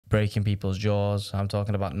breaking people's jaws. I'm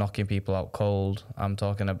talking about knocking people out cold. I'm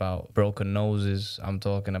talking about broken noses. I'm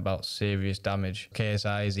talking about serious damage.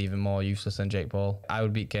 KSI is even more useless than Jake Paul. I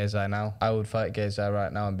would beat KSI now. I would fight KSI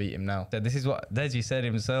right now and beat him now. This is what Deji said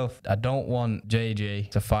himself. I don't want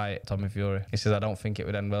JJ to fight Tommy Fury. He says, I don't think it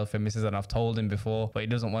would end well for him. He says, and I've told him before, but he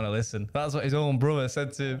doesn't want to listen. That's what his own brother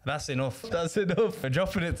said to him. That's enough. That's enough. We're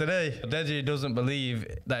dropping it today. Deji doesn't believe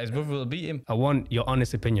that his brother will beat him. I want your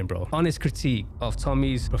honest opinion, bro. Honest critique of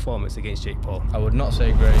Tommy's performance against Jake Paul. I would not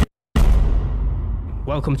say great.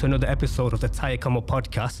 Welcome to another episode of the Tie Your Camel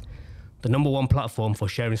Podcast, the #1 platform for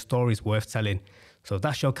sharing stories worth telling. So if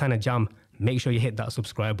that's your kind of jam, make sure you hit that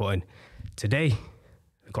subscribe button. Today,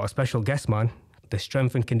 we've got a special guest, man, the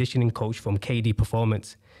strength and conditioning coach from KD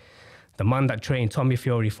Performance, the man that trained Tommy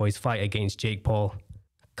Fury for his fight against Jake Paul.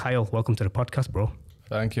 Kyle, welcome to the podcast, bro.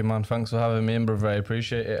 Thank you, man. Thanks for having me in, brother. I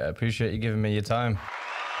appreciate it. I appreciate you giving me your time.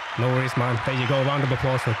 No worries, man. There you go. Round of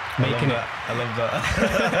applause for making it. I love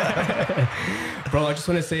that. Bro, I just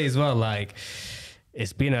want to say as well, like,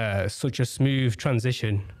 it's been such a smooth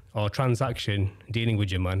transition or transaction dealing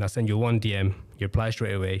with you, man. I send you one DM, you reply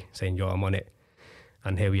straight away saying, yo, I'm on it.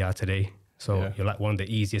 And here we are today. So You're like one of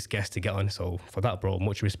the easiest guests to get on. So for that, bro,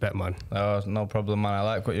 much respect, man. Oh, no problem, man. I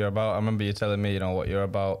like what you're about. I remember you telling me, what you're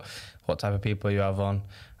about, what type of people you have on.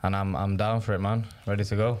 And I'm down for it, man. Ready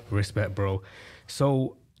to go. Respect, bro.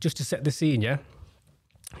 So just to set the scene, yeah?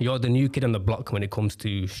 You're the new kid on the block when it comes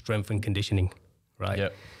to strength and conditioning, right?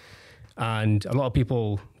 Yep. And a lot of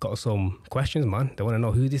people got some questions, man. They want to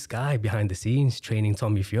know who this guy behind the scenes training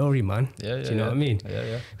Tommy Fury, man. Yeah. Do you know what I mean?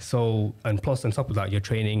 Yeah. So, and plus on top of that, you're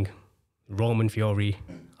training Roman Fury.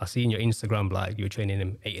 I see in your Instagram, like, you're training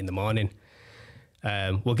him 8 in the morning.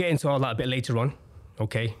 We'll get into all that a bit later on,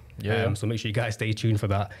 okay? Yeah. So make sure you guys stay tuned for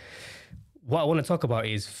that. What I want to talk about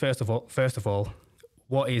is, first of all,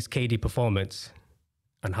 what is KD Performance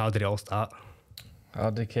and how did it all start? How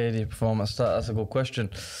did KD Performance start? That's a good question.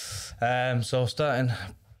 So starting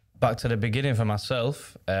back to the beginning for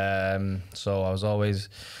myself. So I was always,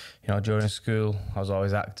 during school, I was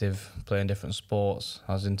always active, playing different sports.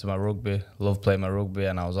 I was into my rugby, loved playing my rugby,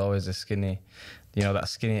 and I was always a skinny, that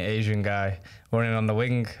skinny Asian guy running on the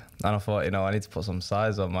wing. And I thought, I need to put some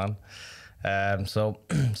size on, man. So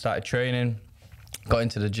started training, got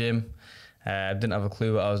into the gym. Didn't have a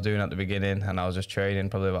clue what I was doing at the beginning, and I was just training,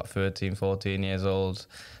 probably about 13, 14 years old,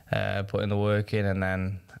 putting the work in, and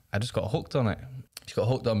then I just got hooked on it. Just got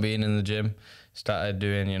hooked on being in the gym, started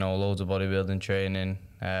doing, loads of bodybuilding training.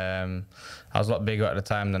 I was a lot bigger at the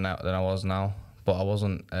time than I was now, but I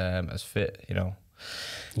wasn't as fit,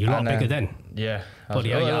 You're a lot bigger then? Yeah.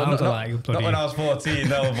 Bloody hell, your arms are like bloody... Not when I was 14,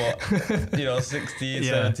 no, but, 16,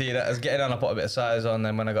 17. I was getting on, I put a bit of size on,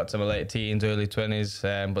 then when I got to my late teens, early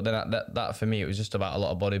 20s, but then that for me, it was just about a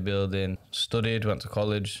lot of bodybuilding. Studied, went to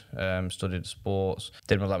college, studied sports,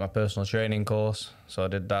 did my personal training course, so I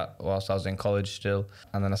did that whilst I was in college still,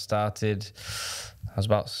 and then I was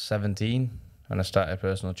about 17 when I started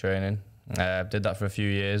personal training. Did that for a few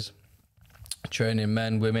years. Training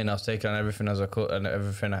men, women, I was taking on everything as I could and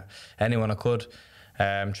anyone I could,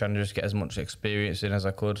 trying to just get as much experience in as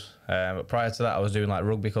I could. But prior to that, I was doing like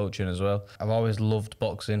rugby coaching as well. I've always loved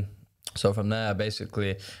boxing. So from there, I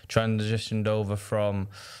basically transitioned over from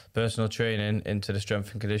personal training into the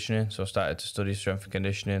strength and conditioning. So I started to study strength and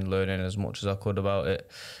conditioning, learning as much as I could about it.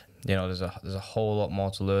 There's a whole lot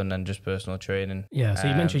more to learn than just personal training. Yeah, so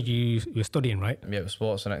you mentioned you were studying, right? Yeah, it was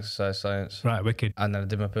sports and exercise science. Right, wicked. And then I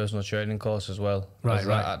did my personal training course as well. Right.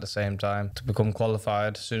 At the same time to become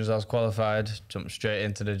qualified. As soon as I was qualified, jumped straight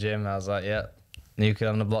into the gym. I was like, yeah, new kid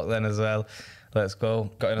on the block then as well. Let's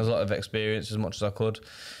go. Got in a lot of experience as much as I could.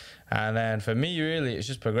 And then for me, really, it's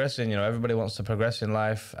just progressing. Everybody wants to progress in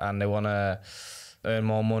life and they want to earn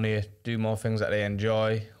more money, do more things that they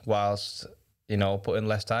enjoy whilst... putting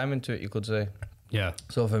less time into it, you could say. Yeah.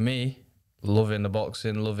 So for me, loving the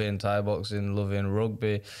boxing, loving Thai boxing, loving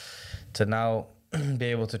rugby, to now be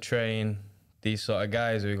able to train these sort of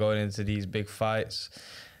guys who are going into these big fights.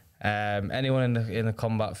 Anyone in the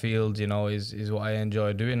combat field, is what I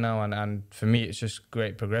enjoy doing now. And for me, it's just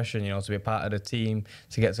great progression, to be a part of the team,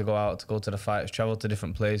 to get to go out, to go to the fights, travel to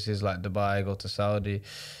different places like Dubai, go to Saudi,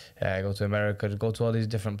 go to America, to go to all these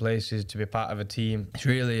different places, to be a part of a team. It's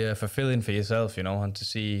really fulfilling for yourself, and to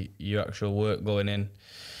see your actual work going in.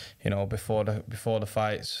 Before the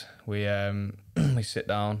fights, we sit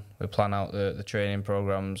down, we plan out the training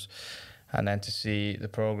programs, and then to see the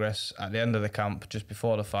progress at the end of the camp, just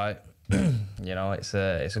before the fight, it's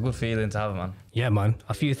a good feeling to have, man. Yeah, man.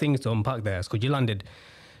 A few things to unpack there. Because you landed,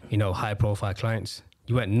 high profile clients.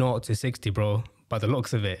 You went 0 to 60, bro. By the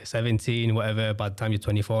looks of it, 17, whatever, by the time you're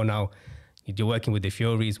 24 now, You're working with the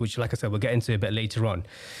Furies, which, like I said, we'll get into a bit later on.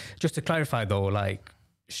 Just to clarify, though, like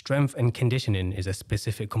strength and conditioning is a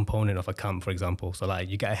specific component of a camp, for example. So, like,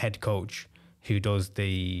 you get a head coach who does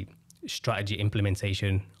the strategy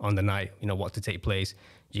implementation on the night, you know, what to take place.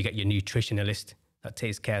 You get your nutritionalist that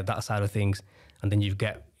takes care of that side of things. And then you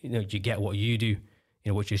get what you do,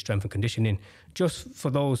 which is strength and conditioning. Just for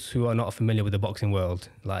those who are not familiar with the boxing world,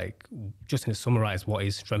 like, just to summarize, what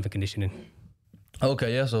is strength and conditioning?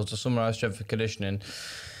 Okay, yeah, so to summarize strength and conditioning,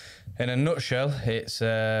 in a nutshell, it's,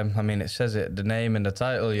 it says it, the name and the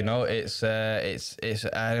title, it's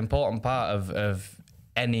an important part of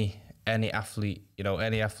any athlete,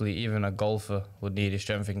 any athlete, even a golfer would need his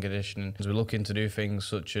strength and conditioning. We're looking to do things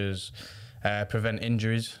such as prevent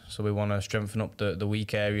injuries. So we want to strengthen up the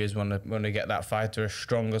weak areas. We want to get that fighter as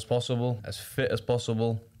strong as possible, as fit as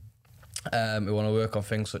possible. We want to work on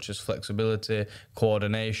things such as flexibility,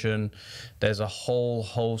 coordination. There's a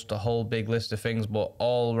whole big list of things, but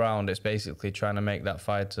all round it's basically trying to make that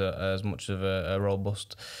fighter as much of a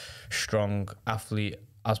robust, strong athlete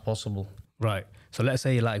as possible. Right. So let's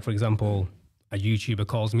say, like, for example, a YouTuber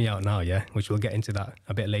calls me out now, yeah, which we'll get into that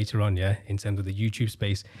a bit later on, yeah, in terms of the YouTube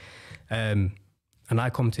space. And I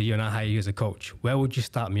come to you and I hire you as a coach. Where would you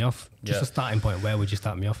start me off? Just a starting point. Where would you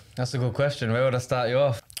start me off? That's a good question. Where would I start you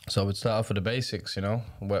off? So I would start off with the basics,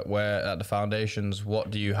 where at the foundations,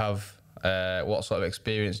 what do you have? What sort of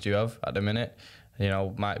experience do you have at the minute?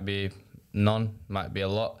 Might be none, might be a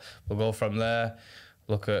lot. We'll go from there.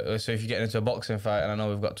 So if you get into a boxing fight, and I know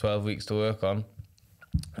we've got 12 weeks to work on,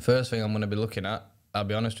 the first thing I'm going to be looking at, I'll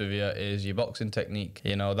be honest with you, is your boxing technique.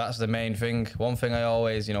 That's the main thing. One thing I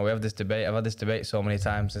always, we have this debate. I've had this debate so many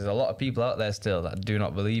times. There's a lot of people out there still that do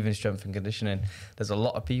not believe in strength and conditioning. There's a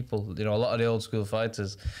lot of people, a lot of the old school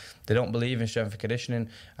fighters, they don't believe in strength and conditioning.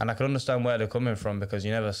 And I can understand where they're coming from, because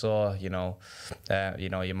you never saw, your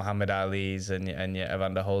Muhammad Ali's and your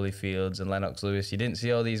Evander Holyfields and Lennox Lewis. You didn't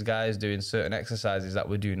see all these guys doing certain exercises that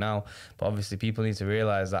we do now. But obviously people need to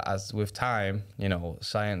realize that as with time,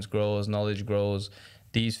 science grows, knowledge grows,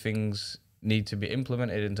 these things need to be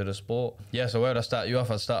implemented into the sport. Yeah, so where would I start you off?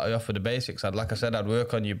 I'd start you off with the basics. I'd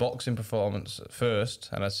work on your boxing performance first,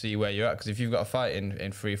 and I'd see where you're at. Because if you've got a fight in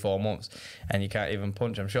 3-4 months and you can't even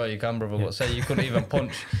punch, I'm sure you can, brother, but say you couldn't even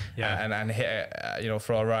punch and hit it,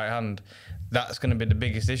 for a right hand, that's going to be the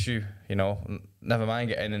biggest issue, never mind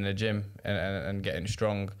getting in the gym and getting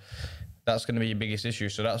strong. That's going to be your biggest issue.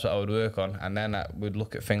 So that's what I would work on. And then I would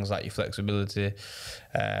look at things like your flexibility,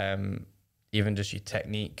 even just your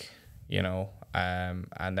technique,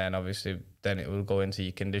 and then obviously then it will go into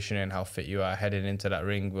your conditioning, how fit you are heading into that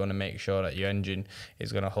ring. We want to make sure that your engine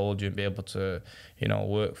is going to hold you and be able to,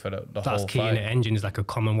 work for the whole fight. That's key, and the engine is like a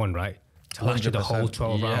common one, right? To last you the whole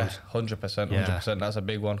 12 rounds. 100%. That's a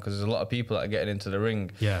big one, because there's a lot of people that are getting into the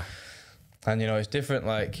ring. Yeah. And, it's different,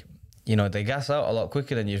 like, they gas out a lot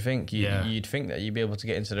quicker than you'd think. You'd think that you'd be able to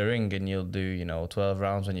get into the ring and you'll do, 12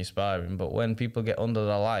 rounds when you're sparring. But when people get under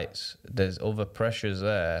the lights, there's other pressures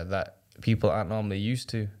there that people aren't normally used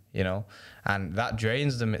to, and that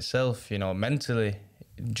drains them itself, mentally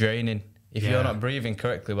draining. If you're not breathing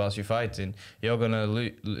correctly whilst you're fighting, you're going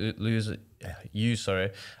to use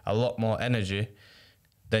a lot more energy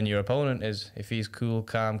than your opponent is. If he's cool,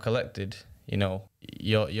 calm, collected,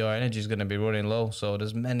 your energy is going to be running low. So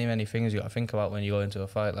there's many things you got to think about when you go into a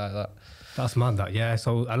fight like that. That's mad, that. Yeah.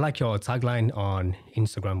 So I like your tagline on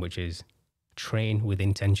Instagram, which is train with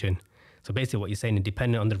intention. So basically what you're saying is,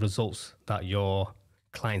 depending on the results that your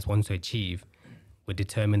clients want to achieve, would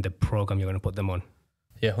determine the program you're going to put them on.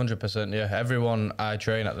 Yeah, 100%. Yeah. Everyone I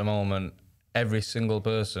train at the moment, every single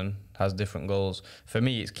person has different goals. For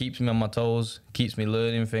me, it keeps me on my toes, keeps me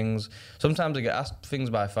learning things. Sometimes I get asked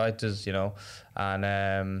things by fighters, and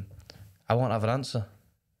I won't have an answer.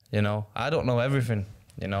 I don't know everything.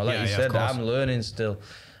 Like you said, I'm learning still.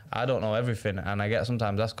 I don't know everything, and I get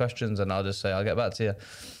sometimes asked questions, and I'll just say, I'll get back to you.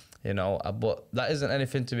 But that isn't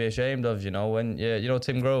anything to be ashamed of. When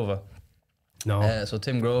Tim Grover. No. So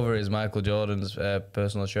Tim Grover is Michael Jordan's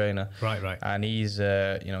personal trainer. Right. And he's,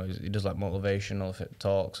 he does like motivational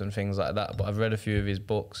talks and things like that. But I've read a few of his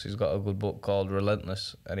books. He's got a good book called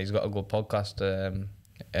Relentless, and he's got a good podcast.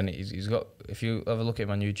 And he's got, if you ever look at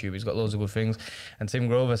him on YouTube, he's got loads of good things. And Tim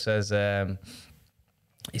Grover says,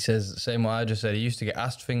 he says the same what I just said. He used to get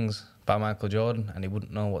asked things by Michael Jordan, and he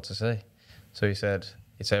wouldn't know what to say. So he'd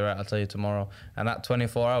say, right, I'll tell you tomorrow. And that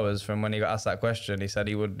 24 hours from when he got asked that question, he said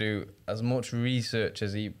he would do as much research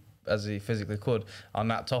as he physically could on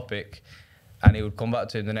that topic, and he would come back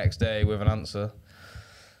to him the next day with an answer.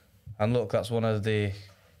 And look, that's one of the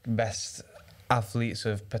best athletes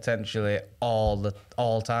of potentially all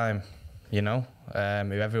time. you know.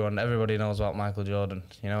 Everybody knows about Michael Jordan,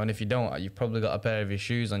 you know. And if you don't, you've probably got a pair of his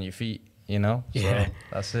shoes on your feet, you know. Yeah. So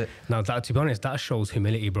that's it. Now, that, to be honest, that shows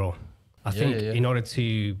humility, bro. I think in order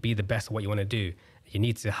to be the best at what you want to do, you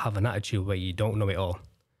need to have an attitude where you don't know it all.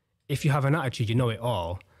 If you have an attitude, you know it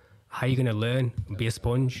all, how are you going to learn, be a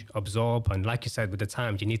sponge, absorb? And like you said, with the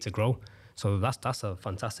time, you need to grow. So that's a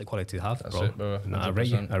fantastic quality to have, That's bro. it, bro. No, I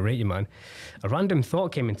rate you, man. A random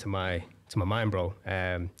thought came into my mind, bro.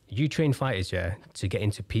 You train fighters, yeah, to get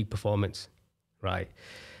into peak performance, right?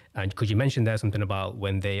 And could you mention there something about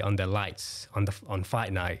when they on their lights on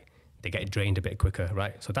fight night, they get drained a bit quicker,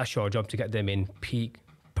 right? So that's your job, to get them in peak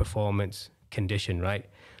performance condition, right?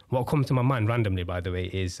 What comes to my mind randomly, by the way,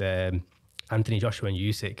 is Anthony Joshua and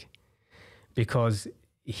Usyk, because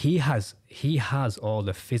he has all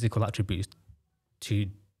the physical attributes to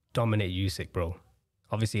dominate Usyk, bro.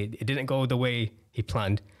 Obviously, it didn't go the way he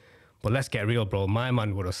planned, but let's get real, bro. My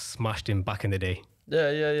man would have smashed him back in the day.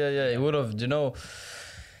 Yeah. He would have. Do you know?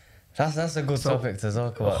 That's a good topic to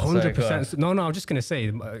talk about. 100%. No, I'm just gonna say,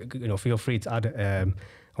 you know, feel free to add.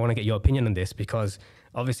 I want to get your opinion on this, because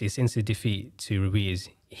obviously since the defeat to Ruiz,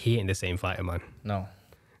 he ain't the same fighter, man. No.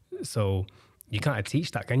 So you can't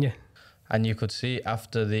teach that, can you? And you could see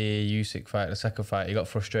after the Usyk fight, the second fight, he got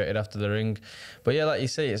frustrated after the ring. But yeah, like you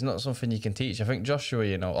say, it's not something you can teach. I think Joshua,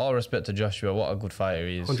 you know, all respect to Joshua, what a good fighter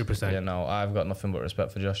he is. 100%. You know, I've got nothing but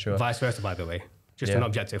respect for Joshua. Vice versa, by the way. Just an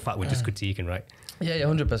objective fact, we're just critiquing, right? Yeah,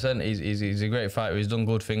 100%. He's a great fighter. He's done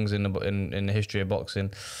good things in the history of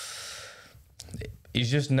boxing. He's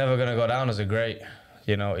just never going to go down as a great.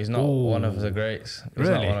 You know, he's not one of the greats. He's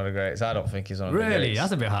not one of the greats. I don't think he's one of the greats. Really?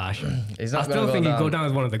 That's a bit harsh. He's not I still think he'd go down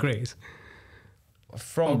as one of the greats.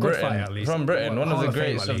 From Britain, fight, at least. From Britain, one of Hall the of Fame,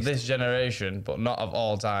 greats at of least. this generation, but not of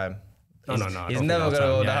all time. No. He's never going to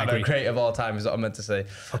go down a great of all time, is what I meant to say.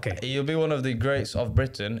 Okay. He'll be one of the greats of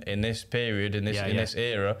Britain in this period, in this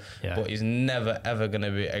era, but he's never, ever going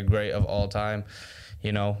to be a great of all time.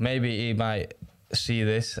 You know, maybe he might see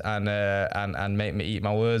this and make me eat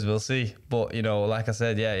my words, we'll see. But, you know, like I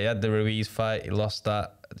said, yeah, he had the Ruiz fight, he lost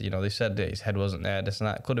that. You know, they said that his head wasn't there, this and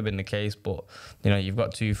that. Could have been the case, but, you know, you've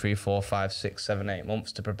got 2, 3, 4, 5, 6, 7, 8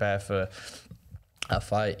 months to prepare for a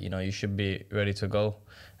fight. You know, you should be ready to go.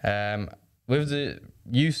 With the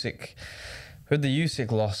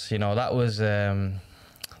Usyk loss, you know, that was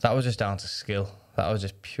just down to skill. That was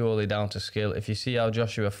just purely down to skill. If you see how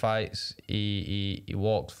Joshua fights, he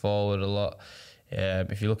walks forward a lot.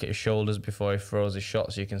 If you look at his shoulders before he throws his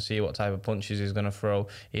shots, you can see what type of punches he's going to throw.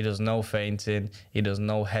 He does no feinting. He does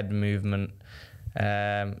no head movement.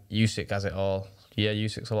 Usyk has it all. Yeah,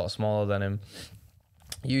 Usyk's a lot smaller than him.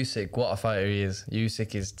 Usyk, what a fighter he is.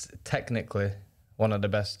 Usyk is technically one of the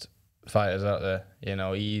best fighters out there. You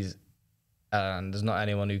know, and there's not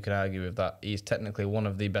anyone who can argue with that. He's technically one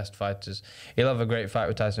of the best fighters. He'll have a great fight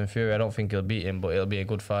with Tyson Fury. I don't think he'll beat him, but it'll be a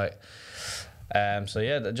good fight. So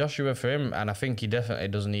yeah, Joshua for him, and I think he definitely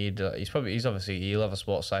does need. He'll have a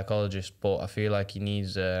sports psychologist, but I feel like he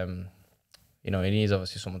needs, he needs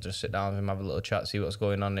obviously someone to sit down with him, have a little chat, see what's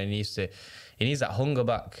going on. And he needs that hunger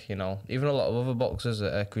back. You know, even a lot of other boxers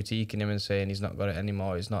that are critiquing him and saying he's not got it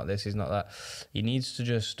anymore, he's not this, he's not that. He needs to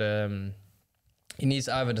just, he needs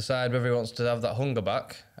to either decide whether he wants to have that hunger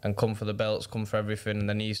back and come for the belts, come for everything, and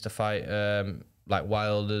then he needs to fight like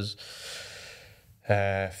Wilder's.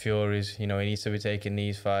 Furies, you know, he needs to be taking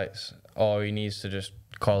these fights, or he needs to just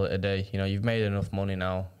call it a day. You know, you've made enough money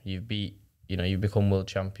now. You've become world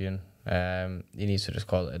champion. He needs to just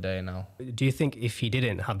call it a day now. Do you think if he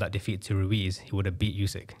didn't have that defeat to Ruiz, he would have beat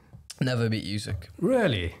Usyk? Never beat Usyk.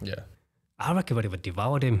 Really? Yeah. I reckon he would have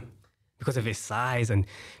devoured him because of his size and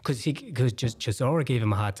because Chisora gave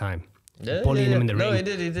him a hard time, bullying him in the ring. No, he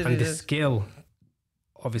did. And the skill,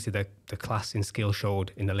 obviously the class in skill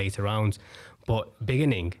showed in the later rounds. But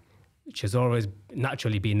beginning, Chisora's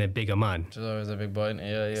naturally being a bigger man. Chisora's a big boy, isn't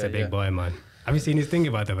he? Yeah. He's a big boy, man. Have you seen his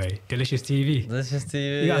thing, by the way? Delicious TV. Delicious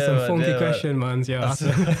TV. You got some funky question, man. Yeah,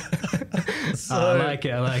 I like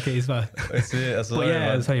it. It's fun. But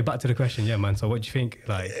yeah, sorry, back to the question. Yeah, man. So what do you think?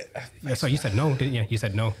 So you said no, didn't you? You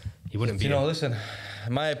said no. He wouldn't beat him. Listen,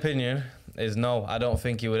 my opinion is no. I don't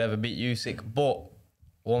think he would ever beat Usyk. But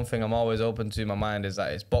one thing I'm always open to in my mind is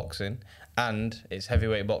that it's boxing and it's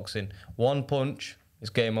heavyweight boxing. One punch,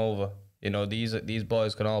 it's game over. You know, these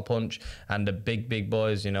boys can all punch, and the big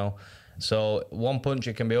boys, you know. So one punch,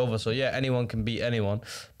 it can be over. So yeah, anyone can beat anyone.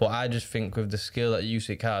 But I just think with the skill that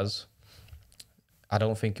Usyk has, I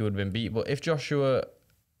don't think he would have been beat. But if Joshua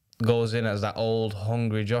goes in as that old,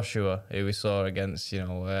 hungry Joshua who we saw against, you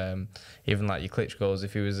know, even like your Klitschko's,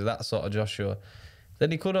 if he was that sort of Joshua, then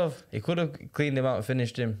he could have cleaned him out and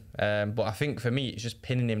finished him. But I think for me, it's just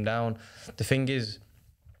pinning him down. The thing is,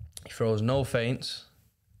 he throws no feints,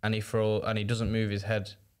 and he doesn't move his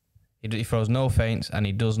head. He throws no feints, and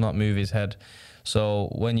he does not move his head. So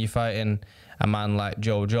when you're fighting a man like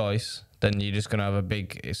Joe Joyce, then you're just going to have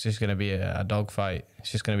it's just going to be a dog fight.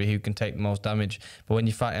 It's just going to be who can take the most damage. But when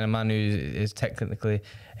you're fighting a man who is technically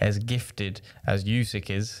as gifted as Usyk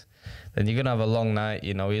is, then you're going to have a long night.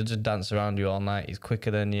 You know, he'll just dance around you all night. He's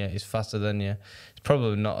quicker than you. He's faster than you. He's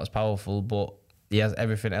probably not as powerful, but he has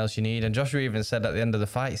everything else you need. And Joshua even said at the end of the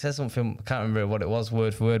fight, he said something, I can't remember what it was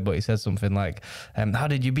word for word, but he said something like, how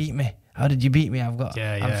did you beat me? How did you beat me?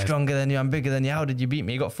 I'm stronger than you. I'm bigger than you. How did you beat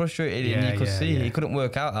me? He got frustrated, and you could see he couldn't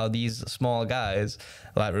work out how these small guys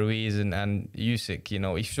like Ruiz and Usyk, you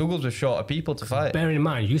know, he struggles with shorter people to fight. Bearing in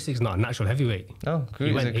mind, Usyk's not a natural heavyweight. No,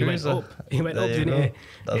 he went up, didn't he?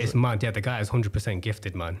 It's mad. Yeah, the guy is 100%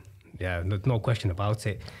 gifted, man. Yeah, no question about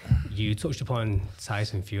it. You touched upon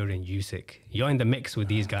Tyson Fury and Usyk. You're in the mix with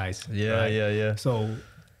these guys. Yeah. So,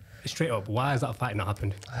 straight up, why has that fight not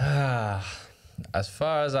happened? As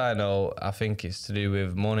far as I know, I think it's to do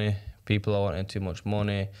with money. People are wanting too much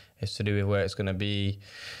money. It's to do with where it's going to be,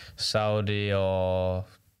 Saudi, or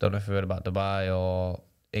don't know if you heard about Dubai or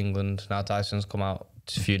England. Now Tyson's come out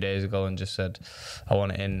a few days ago and just said, I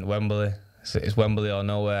want it in Wembley. It's Wembley or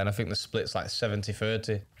nowhere, and I think the split's like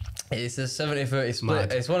 70-30. It's a 70-30 split.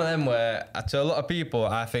 Mad. It's one of them where, to a lot of people,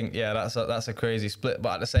 I think, that's a crazy split.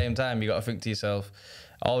 But at the same time, you got to think to yourself,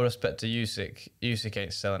 all respect to Usyk. Usyk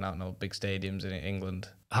ain't selling out no big stadiums in England.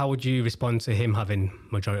 How would you respond to him having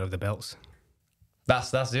majority of the belts?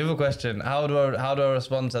 That's the other question. How do I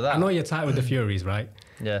respond to that? I know you're tight with the Furies, right?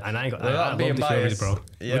 Yeah. And I ain't got without being biased, Furies, bro.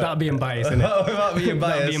 Yeah. Without being biased, innit? Without being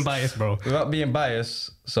biased. Without being biased, bro. Without being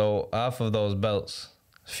biased. So half of those belts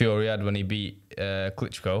Fury had when he beat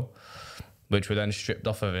Klitschko, which were then stripped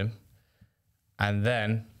off of him, and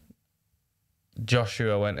then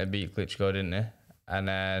Joshua went to beat Klitschko, didn't he? And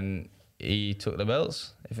then he took the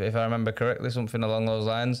belts, if I remember correctly, something along those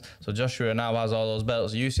lines. So Joshua now has all those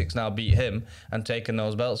belts. Usyk's now beat him and taken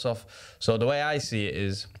those belts off. So the way I see it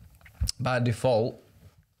is, by default,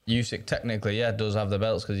 Usyk technically, does have the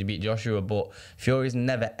belts because he beat Joshua, but Fury's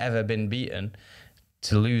never ever been beaten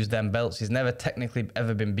to lose them belts. He's never technically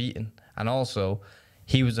ever been beaten. And also,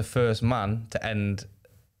 he was the first man to end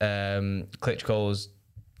Klitschko's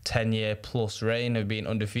 10-year plus reign of being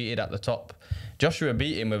undefeated at the top. Joshua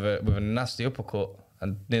beat him with a nasty uppercut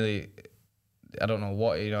and nearly, I don't know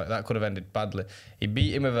what, that could have ended badly. He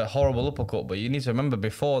beat him with a horrible uppercut, but you need to remember,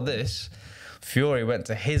 before this, Fury went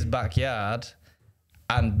to his backyard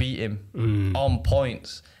and beat him on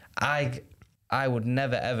points. I would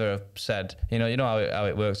never ever have said, you know how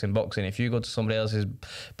it works in boxing. If you go to somebody else's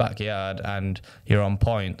backyard and you're on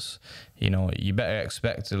points, you better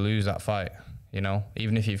expect to lose that fight.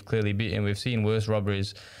 Even if you've clearly beaten. We've seen worse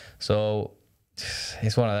robberies. So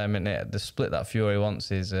it's one of them, isn't it? The split that Fury wants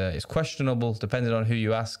is questionable, depending on who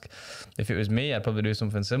you ask. If it was me, I'd probably do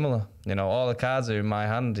something similar. All the cards are in my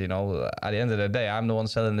hand. At the end of the day, I'm the one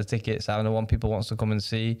selling the tickets. I'm the one people wants to come and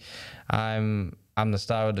see. I'm the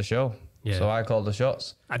star of the show. Yeah. So I call the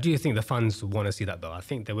shots. I do think the fans want to see that, though. I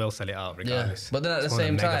think they will sell it out regardless. Yeah. But then at the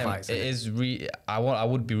same time, fights, it is. I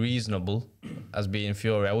would be reasonable as being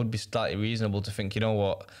Fury. I would be slightly reasonable to think, you know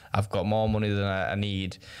what? I've got more money than I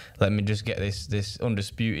need. Let me just get this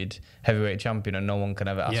undisputed heavyweight champion, and no one can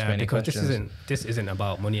ever ask me any questions. Yeah, because this isn't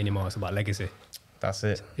about money anymore. It's about legacy. That's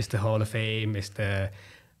it. It's the Hall of Fame. It's the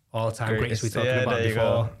all-time greats we talked about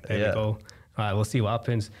before. There you go. All right, we'll see what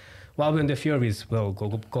happens. While we're in the Furies, we'll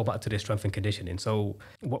go back to the strength and conditioning. So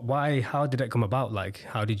how did that come about? Like,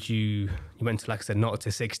 how did you went to, like I said, 0 to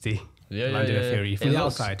 60, landed a Fury from the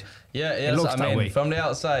outside? Yeah, it looks that way. From the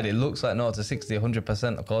outside, it looks like 0 to 60,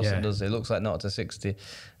 100%. Of course it does. It looks like 0 to 60.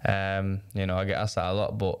 I get asked that a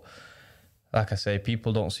lot, but like I say,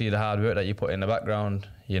 people don't see the hard work that you put in the background.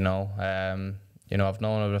 I've known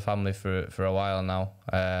of the family for a while now.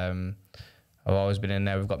 I've always been in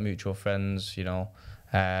there. We've got mutual friends,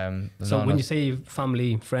 So when you say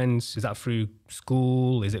family, friends, is that through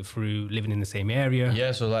school? Is it through living in the same area?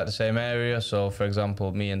 Yeah, so like the same area. So for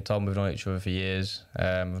example, me and Tom, we've known each other for years.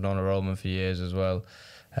 We've known a Roman for years as well.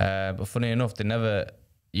 But funny enough, they never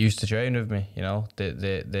used to train with me.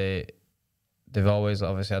 They've always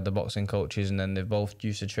obviously had the boxing coaches, and then they've both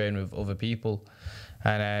used to train with other people.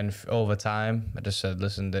 And then over time, I just said,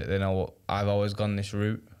 listen, they know what, I've always gone this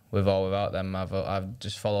route. With or without them, I've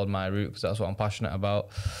just followed my route because that's what I'm passionate about.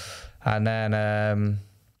 And then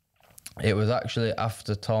it was actually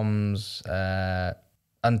after Tom's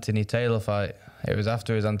Anthony Taylor fight. It was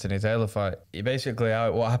after his Anthony Taylor fight. He basically,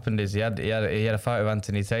 what happened is he had a fight with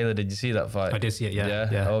Anthony Taylor. Did you see that fight? I did see it.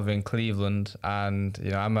 Yeah. Over in Cleveland, and you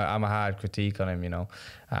know, I'm a hard critique on him. You know,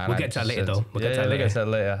 and we'll get to that later, though. We'll get to that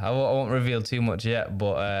later. I won't reveal too much yet,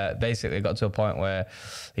 but basically, it got to a point where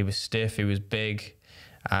he was stiff, he was big,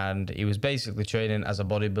 and he was basically training as a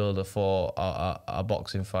bodybuilder for a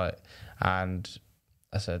boxing fight. And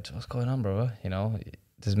I said, "What's going on, brother? You know."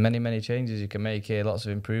 There's many changes you can make here, lots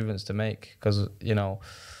of improvements to make. Because, you know,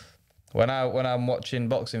 when I'm watching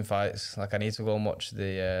boxing fights, like I need to go and watch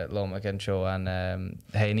the Loma Kencho and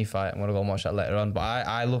Haney fight. I'm going to go and watch that later on. But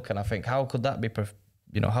I look and I think, how could that be,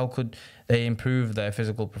 how could they improve their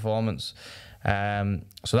physical performance? So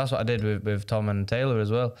that's what I did with Tom and Taylor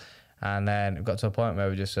as well. And then it got to a point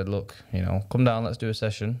where we just said, look, you know, come down, let's do a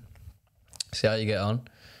session, see how you get on.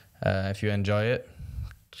 If you enjoy it,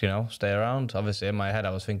 you know, stay around. Obviously, in my head, I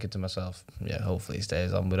was thinking to myself, yeah, hopefully he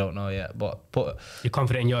stays on. We don't know yet. But you're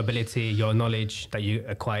confident in your ability, your knowledge that you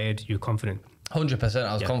acquired. You're confident. 100%.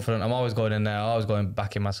 I was confident. I'm always going in there. I was going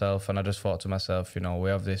back in myself, and I just thought to myself, you know, we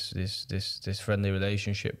have this friendly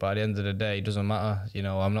relationship. But at the end of the day, it doesn't matter. You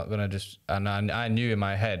know, I'm not gonna just. And I knew in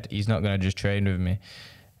my head, he's not gonna just train with me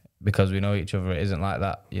because we know each other. It isn't like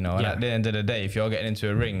that, you know. And at the end of the day, if you're getting into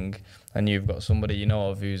a ring and you've got somebody you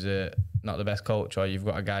know of who's not the best coach, or you've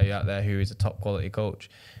got a guy out there who is a top quality coach,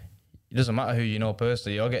 it doesn't matter who you know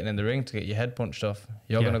personally. You're getting in the ring to get your head punched off.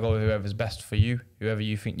 You're going to go with whoever's best for you, whoever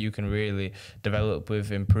you think you can really develop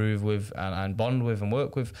with, improve with, and bond with and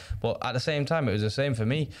work with. But at the same time, it was the same for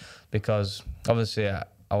me, because obviously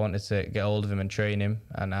I wanted to get hold of him and train him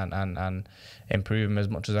and improve him as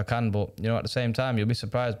much as I can. But, you know, at the same time, you'll be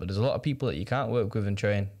surprised, but there's a lot of people that you can't work with and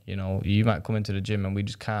train. You know, you might come into the gym and we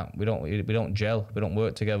just can't, we don't gel, we don't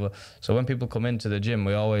work together. So when people come into the gym,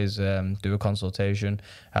 we always do a consultation.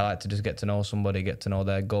 I like to just get to know somebody, get to know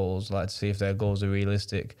their goals, I like to see if their goals are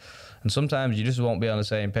realistic. And sometimes you just won't be on the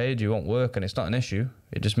same page, you won't work, and it's not an issue.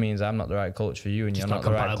 It just means I'm not the right coach for you and just you're not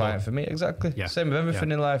the right client for me. Exactly. Yeah. Same with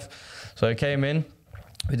everything in life. So I came in,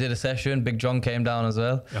 we did a session. Big John came down as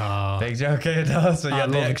well. Big John came down, so you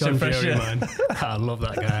had the extra pressure. Fury, man. I love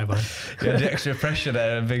that guy, man. You had the extra pressure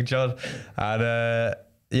there, and Big John. And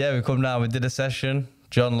we come down. We did a session.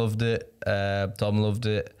 John loved it. Tom loved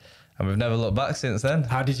it, and we've never looked back since then.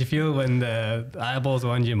 How did you feel when the eyeballs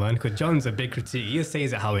were on you, man? Because John's a big critique. He just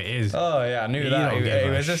says it how it is. Oh yeah, I knew that.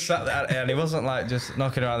 He was just sat there, and he wasn't like just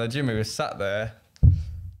knocking around the gym. He was sat there.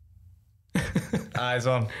 Eyes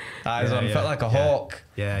on. Felt like a hawk.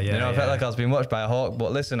 I felt like I was being watched by a hawk.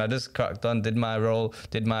 But listen, I just cracked on, did my role,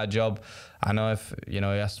 did my job. I know if you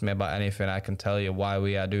asked me about anything, I can tell you why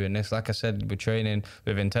we are doing this. Like I said, we're training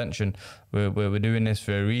with intention. We're doing this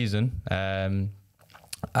for a reason. And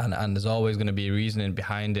there's always going to be a reasoning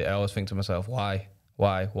behind it. I always think to myself, why?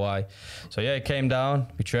 So yeah, it came down,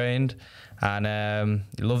 we trained, and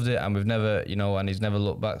he loved it, and we've never, and he's never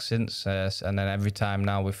looked back since. And then every time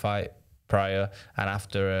now we fight, prior and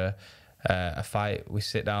after a fight, we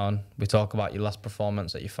sit down, we talk about your last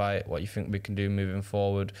performance at your fight, what you think we can do moving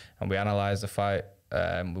forward, and we analyze the fight.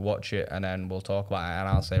 We watch it, and then we'll talk about it, and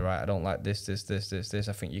I'll say, right, I don't like this.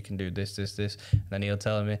 I think you can do this. And then he'll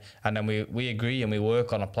tell me, and then we agree and we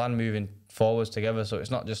work on a plan moving forwards together. So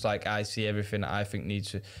it's not just like I see everything that I think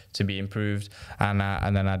needs to be improved, and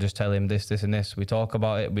then I just tell him this and this. We talk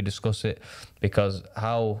about it, we discuss it, because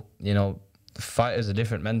how fighters are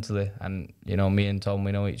different mentally, and me and Tom,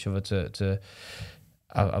 we know each other.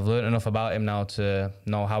 I've learned enough about him now to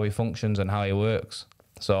know how he functions and how he works.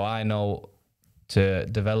 So I know to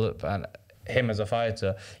develop and him as a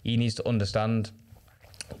fighter, he needs to understand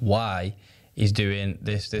why he's doing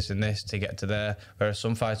this and this to get to there. Whereas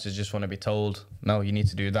some fighters just want to be told, no, you need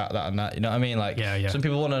to do that and that. You know what I mean? Like, some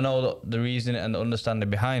people want to know the reason and the understanding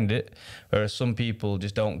behind it, whereas some people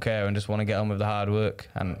just don't care and just want to get on with the hard work.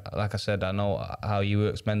 And like I said, I know how he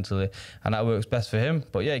works mentally, and that works best for him.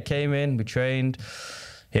 But yeah, he came in, we trained,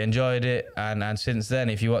 he enjoyed it, and since then,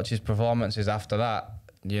 if you watch his performances after that,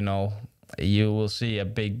 you will see a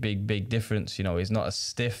big difference. He's not as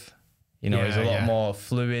stiff. He's a lot more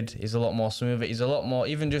fluid. He's a lot more smooth. He's a lot more,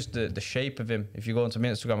 even just the shape of him. If you go onto my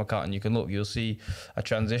Instagram account and you can look, you'll see a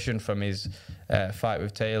transition from his fight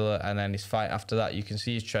with Taylor, and then his fight after that. You can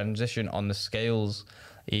see his transition on the scales.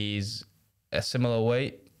 He's a similar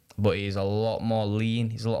weight, but he's a lot more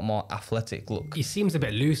lean. He's a lot more athletic look. He seems a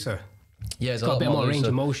bit looser. Yeah, he's got a bit more range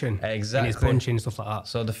of motion. Exactly. In his punching and stuff like that.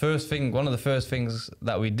 So one of the first things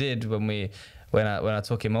that we did when I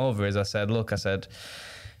took him over is I said,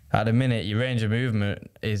 at the minute, your range of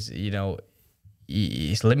movement is, you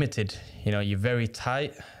it's limited. You know, you're very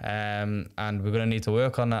tight, and we're going to need to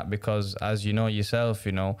work on that because, as you know yourself,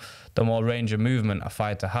 you know, the more range of movement a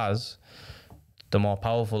fighter has, the more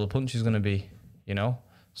powerful the punch is going to be. You know,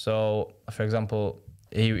 so for example,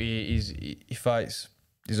 he fights.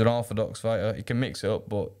 He's an orthodox fighter. He can mix it up,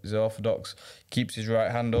 but he's orthodox. Keeps his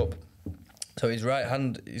right hand up. So his right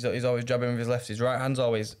hand, he's always jabbing with his left. His right hand's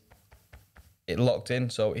always locked in.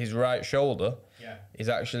 So his right shoulder is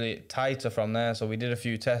actually tighter from there. So we did a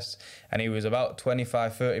few tests, and he was about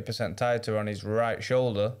 25-30% tighter on his right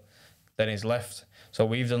shoulder than his left. So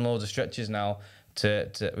we've done loads of stretches now.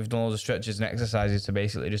 We've done loads of stretches and exercises to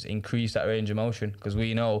basically just increase that range of motion, because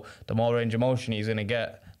we know the more range of motion he's going to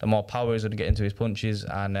get, the more power he's going to get into his punches,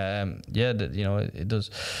 and you know, it does.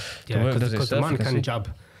 Yeah, because the man can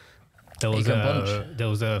jab. There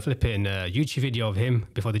was a flipping YouTube video of him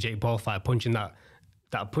before the Jake Paul fight punching that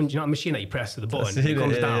punch, you know, that machine that you press to the button, it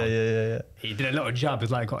comes down. Yeah. He did a little jab,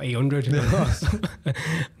 it's like got 800.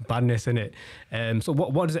 Badness in it. So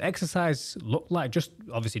what does the exercise look like? Just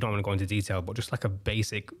obviously don't want to go into detail, but just like a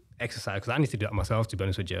basic exercise, because I need to do that myself, to be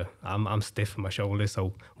honest with you. I'm stiff in my shoulders,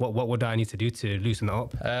 so what would I need to do to loosen that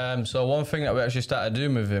up? So one thing that we actually started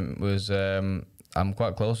doing with him was I'm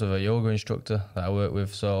quite close with a yoga instructor that I work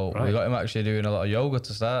with, so we got him actually doing a lot of yoga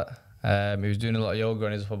to start. He was doing a lot of yoga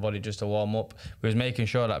on his upper body just to warm up. We was making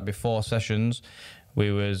sure that before sessions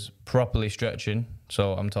we was properly stretching,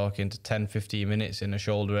 so I'm talking to 10-15 minutes in the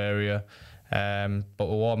shoulder area, but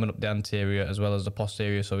we're warming up the anterior as well as the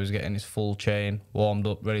posterior, so he was getting his full chain warmed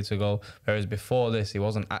up, ready to go. Whereas before this, he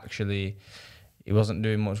wasn't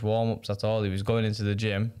doing much warm-ups at all. He was going into the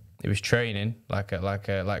gym, he was training like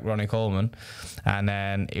Ronnie Coleman, and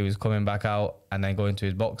then he was coming back out and then going to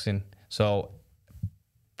his boxing. So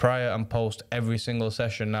prior and post every single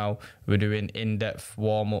session now, we're doing in-depth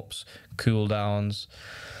warm-ups, cool-downs,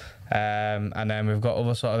 and then we've got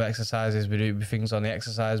other sort of exercises. We do things on the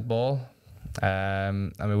exercise ball,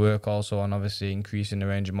 and we work also on obviously increasing the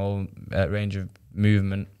range of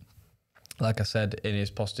movement, like I said, in his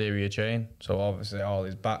posterior chain. So obviously all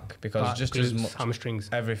his back, because just as much hamstrings,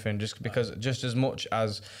 everything, just as much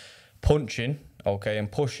as punching, okay,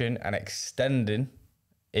 and pushing and extending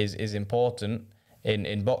is important.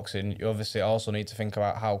 In boxing, you obviously also need to think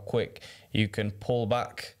about how quick you can pull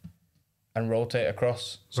back and rotate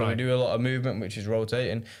across. So we do a lot of movement, which is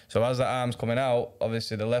rotating. So as the arm's coming out,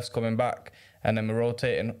 obviously the left's coming back, and then we're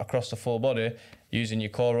rotating across the full body using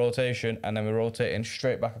your core rotation, and then we're rotating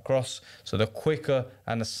straight back across. So the quicker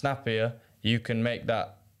and the snappier you can make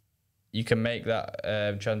that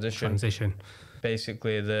transition.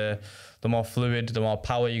 Basically, the more fluid, the more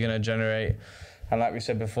power you're going to generate. And like we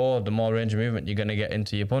said before, the more range of movement you're going to get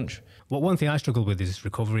into your punch. Well, one thing I struggle with is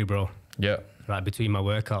recovery, bro. Yeah. Like between my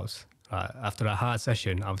workouts. After a hard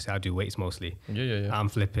session, obviously I do weights mostly. Yeah. I'm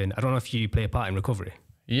flipping. I don't know if you play a part in recovery.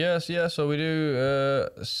 Yes. So we do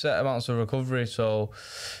set amounts of recovery. So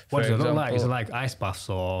what does it look like? Is it like ice baths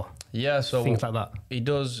or things like that? He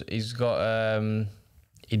does. He's got.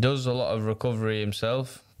 He does a lot of recovery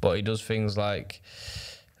himself, but he does things like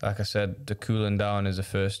I said, the cooling down is the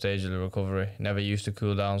first stage of the recovery. Never used to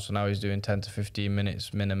cool down, so now he's doing 10 to 15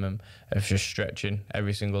 minutes minimum of just stretching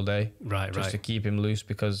every single day. Just to keep him loose,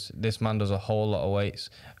 because this man does a whole lot of weights.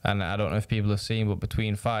 And I don't know if people have seen, but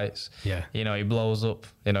between fights, you know, he blows up.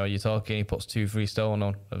 You know, you're talking, he puts 2-3 stone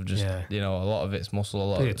on of just, you know, a lot of it's muscle, a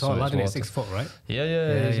lot of it's tall lad, 6 foot, right?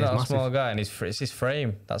 Yeah, he's not a small guy, and it's his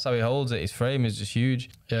frame. That's how he holds it. His frame is just huge.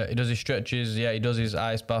 Yeah, he does his stretches. Yeah, he does his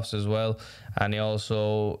ice baths as well. And he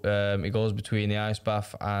also, he goes between the ice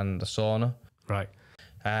bath and the sauna. Right.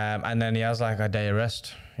 And then he has like a day of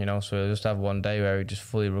rest, you know, so he'll just have one day where he just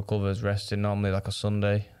fully recovers, resting, normally like a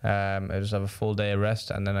Sunday. He'll just have a full day of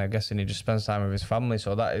rest, and then I guess he just spends time with his family.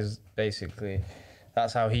 So that is basically,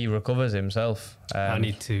 that's how he recovers himself. I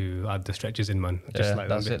need to add the stretches in, man. Just like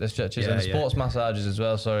that's it, the stretches and the sports massages as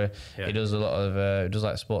well. He does a lot of, he does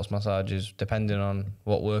like sports massages, depending on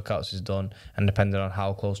what workouts he's done, and depending on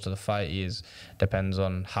how close to the fight he is, depends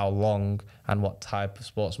on how long and what type of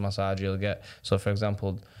sports massage he'll get. So for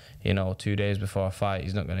example, you know, 2 days before a fight,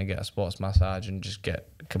 he's not going to get a sports massage and just get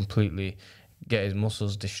his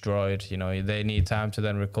muscles destroyed. You know, they need time to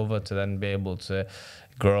then recover, to then be able to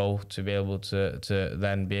grow, to be able to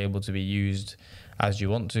then be able to be used as you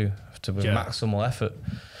want to with maximal effort,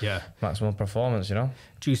 maximum performance, you know.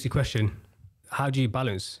 Juicy question. How do you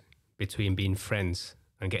balance between being friends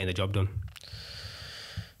and getting the job done?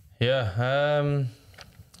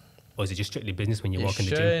 Or is it just strictly business when you walk in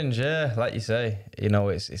the gym? Yeah, like you say, you know,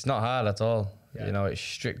 it's not hard at all. You know, it's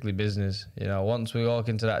strictly business. You know, once we walk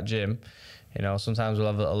into that gym, you know, sometimes we'll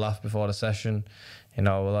have a little laugh before the session. You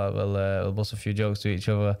know, we'll bust a few jokes to each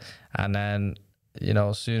other, and then, you know,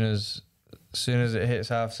 as soon as it hits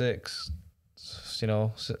 6:30, you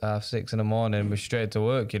know, 6:30 in the morning, we're straight to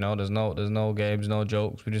work. You know, there's no games, no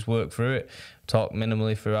jokes. We just work through it, talk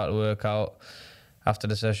minimally throughout the workout. After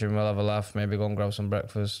the session, we'll have a laugh, maybe go and grab some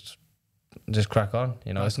breakfast, just crack on.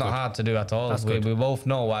 You know, it's not hard to do at all. We both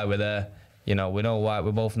know why we're there. You know, we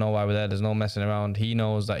both know why we're there. There's no messing around. He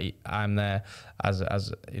knows that I'm there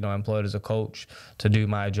as you know, employed as a coach to do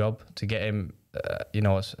my job, to get him, you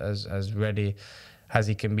know, as ready as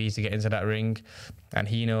he can be to get into that ring. And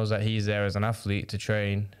he knows that he's there as an athlete to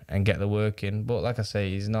train and get the work in. But like I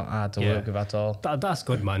say, he's not hard to work with at all. That's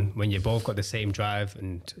good, man. When you both got the same drive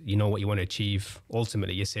and you know what you want to achieve,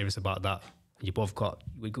 ultimately you're serious about that. You both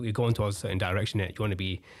you're going towards a certain direction. You want to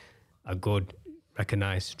be a good,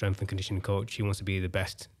 recognised strength and conditioning coach. He wants to be the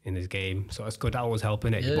best in his game. So it's good. That was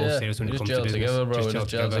helping it. You're both serious when it comes to business. Together, bro. We just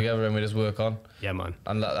gel together and we just work on. Yeah, man.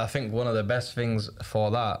 And I think one of the best things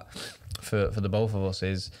for that, for the both of us,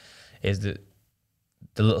 is the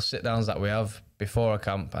little sit downs that we have before a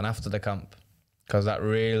camp and after the camp, because that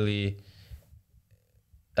really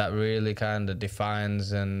kind of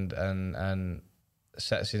defines and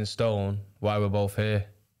sets in stone why we're both here.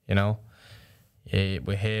 You know,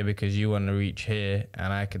 we're here because you want to reach here,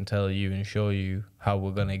 and I can tell you and show you how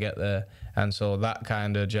we're gonna get there. And so that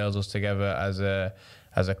kind of gels us together as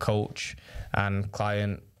a coach and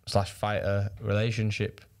client/fighter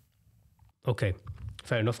relationship. Okay,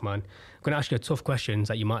 fair enough, man. I'm going to ask you tough questions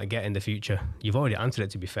that you might get in the future. You've already answered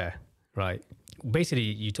it, to be fair, right? Basically,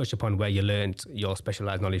 you touched upon where you learned your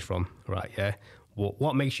specialized knowledge from, right? Yeah.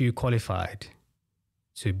 What makes you qualified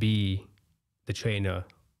to be the trainer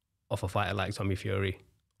of a fighter like Tommy Fury,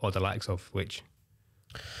 or the likes of which?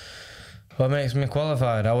 What makes me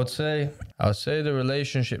qualified? I would say the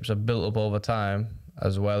relationships are built up over time,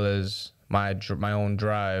 as well as my own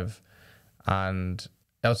drive, and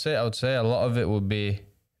I would say a lot of it would be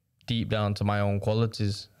deep down to my own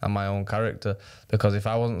qualities and my own character. Because if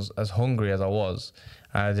I wasn't as hungry as I was,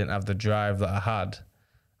 and I didn't have the drive that I had,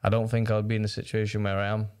 I don't think I would be in the situation where I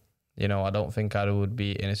am. You know, I don't think I would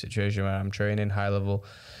be in a situation where I'm training high-level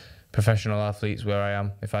professional athletes where I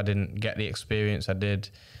am if I didn't get the experience I did.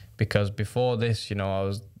 Because before this, you know, I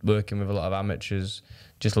was working with a lot of amateurs,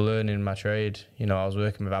 just learning my trade. You know, I was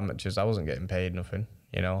working with amateurs. I wasn't getting paid nothing.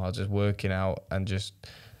 You know, I was just working out and just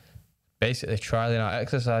basically trialing out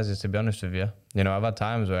exercises, to be honest with you. You know, I've had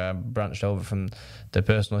times where I branched over from the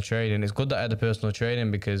personal training. It's good that I had the personal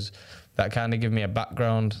training, because that kind of gave me a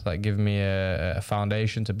background, that gave me a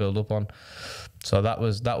foundation to build up on. So that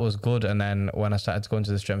was good. And then when I started to go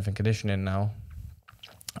into the strength and conditioning now,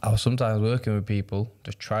 I was sometimes working with people,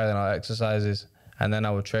 just trialing out exercises, and then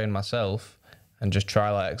I would train myself and just try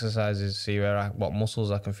like exercises, see what muscles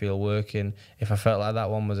I can feel working, if I felt like that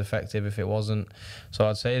one was effective, if it wasn't. So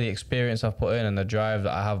I'd say the experience I've put in and the drive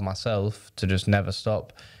that I have myself to just never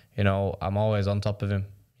stop, you know, I'm always on top of him,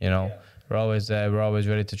 you know. Yeah. We're always there, we're always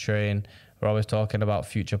ready to train, we're always talking about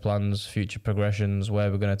future plans, future progressions, where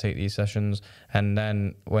we're going to take these sessions. And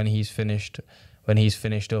then when he's finished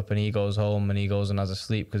up and he goes home and he goes and has a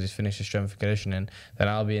sleep because he's finished his strength and conditioning, then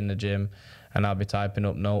I'll be in the gym and I'll be typing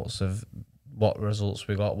up notes of what results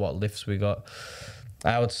we got, what lifts we got.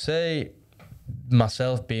 I would say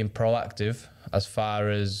myself being proactive as far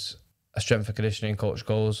as a strength and conditioning coach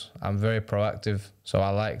goes. I'm very proactive. So I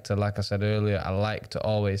like to, like I said earlier, I like to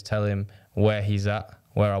always tell him where he's at,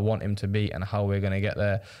 where I want him to be and how we're going to get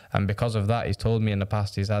there. And because of that, he's told me in the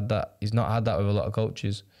past he's not had that with a lot of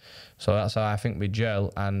coaches. So that's how I think we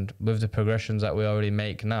gel. And with the progressions that we already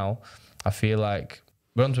make now, I feel like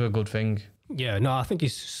we're onto a good thing. Yeah, no, I think you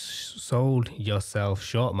sold yourself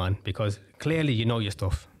short, man, because clearly you know your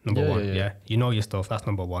stuff, number one. Yeah, you know your stuff, that's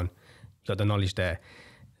number one. You got the knowledge there.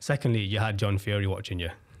 Secondly, you had John Fury watching you,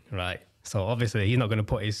 right? So obviously he's not going to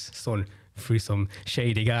put his son through some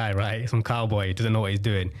shady guy, right? Some cowboy who doesn't know what he's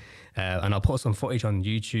doing. And I'll put some footage on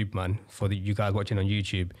YouTube, man, for you guys watching on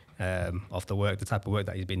YouTube, of the type of work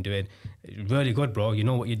that he's been doing. It's really good, bro. You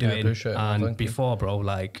know what you're doing. Yeah, appreciate it, and before, bro,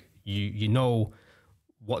 like you know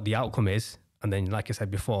what the outcome is. And then, like I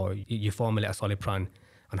said before, you formulate a solid plan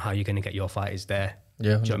on how you're going to get your fighters there.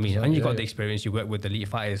 Yeah, do you know what I mean? And you got the experience. You work with elite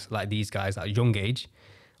fighters like these guys at a young age.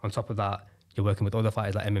 On top of that, you're working with other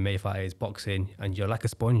fighters like MMA fighters, boxing, and you're like a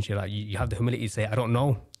sponge. You're like, you have the humility to say, I don't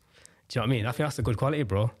know. Do you know what I mean? I think that's a good quality,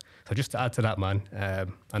 bro. So just to add to that, man,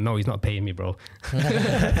 I know he's not paying me, bro.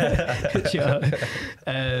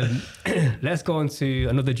 Let's go on to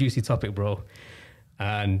another juicy topic, bro.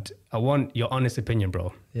 And I want your honest opinion,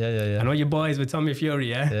 bro. Yeah. I know your boys with Tommy Fury,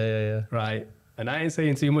 yeah? Yeah. Right. And I ain't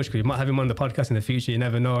saying too much because you might have him on the podcast in the future. You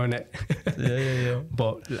never know, innit? Yeah.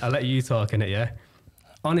 But I'll let you talk, innit, yeah?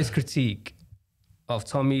 Honest critique of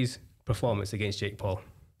Tommy's performance against Jake Paul.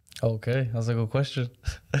 Okay, that's a good question.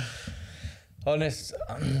 honest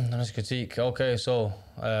critique. Okay, so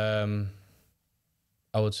I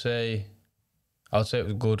would say it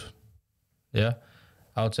was good. Yeah,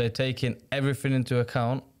 I would say taking everything into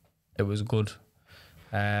account, it was good.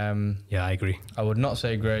 Yeah, I agree. I would not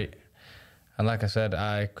say great, and like I said,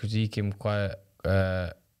 I critique him quite.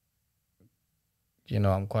 I'm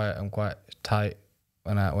quite tight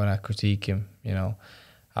when I critique him. You know,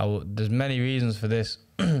 there's many reasons for this,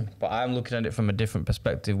 but I'm looking at it from a different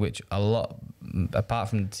perspective, which apart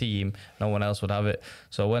from the team, no one else would have it.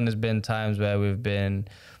 So when there's been times where we've been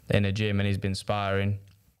in a gym and he's been sparring,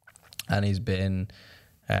 and he's been,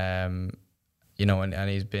 and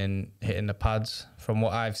he's been hitting the pads. From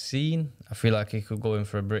what I've seen, I feel like he could go in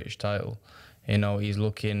for a British title. You know, he was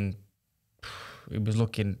looking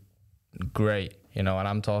great. You know, and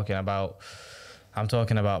I'm talking about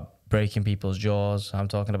breaking people's jaws. I'm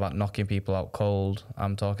talking about knocking people out cold.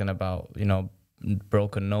 I'm talking about,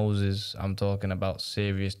 broken noses. I'm talking about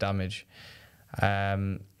serious damage.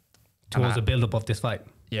 Towards the build-up of this fight.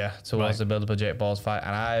 Yeah, towards the build-up of Jake Paul's fight.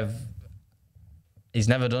 And he's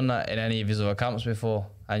never done that in any of his other camps before.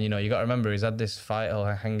 And, you got to remember, he's had this fight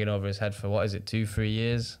hanging over his head for, 2-3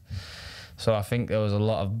 years? So I think there was a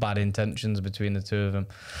lot of bad intentions between the two of them.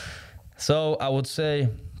 So I would say,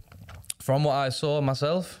 from what I saw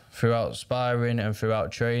myself throughout sparring and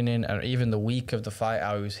throughout training, and even the week of the fight,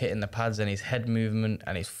 how he was hitting the pads and his head movement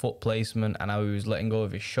and his foot placement and how he was letting go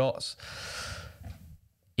of his shots,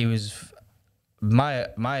 he was,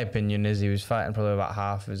 my opinion is he was fighting probably about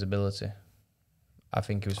half of his ability. I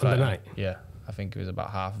think he was fighting. Night. Yeah, I think it was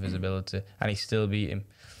about half of his ability, and he still beat him.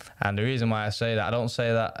 And the reason why I say that, I don't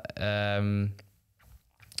say that.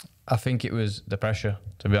 I think it was the pressure,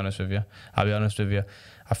 to be honest with you. I'll be honest with you.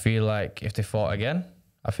 I feel like if they fought again,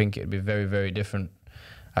 I think it'd be very, very different.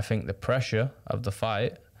 I think the pressure of the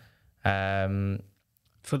fight. For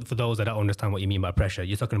those that don't understand what you mean by pressure,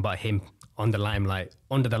 you're talking about him under the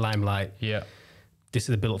limelight. Yeah. This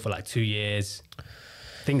is a build up for like 2 years.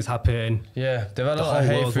 Things happen. Yeah, they've had a lot of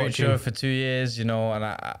hate for each other for 2 years,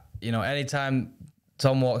 and anytime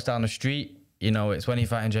Tom walks down the street, it's when he's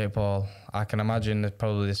fighting Jake Paul. I can imagine it's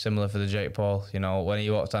probably similar for the Jake Paul. When he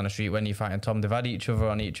walks down the street, when you're fighting Tom, they've had each other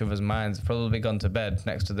on each other's minds. They've probably gone to bed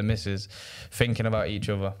next to the missus, thinking about each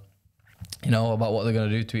other, about what they're going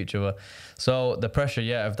to do to each other. So the pressure,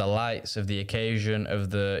 of the lights, of the occasion,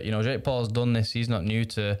 of the, Jake Paul's done this. He's not new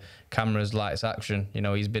to cameras, lights, action.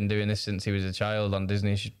 He's been doing this since he was a child on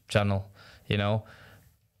Disney Channel,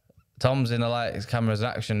 Tom's in the lights, cameras,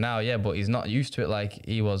 action now, but he's not used to it like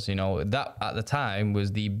he was, That at the time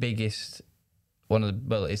was the biggest,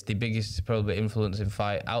 it's the biggest probably influencing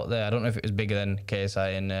fight out there. I don't know if it was bigger than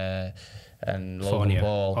KSI and Logan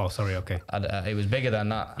Paul. Oh, sorry, okay. It was bigger than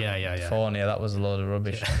that. Yeah. Fournier, that was a load of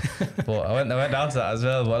rubbish. But I went down to that as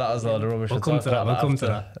well, but that was a load of rubbish. We'll come to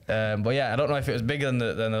that. But yeah, I don't know if it was bigger than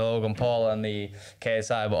the Logan Paul and the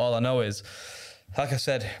KSI, but all I know is, like I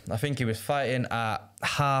said, I think he was fighting at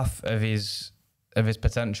half of his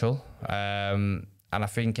potential. And I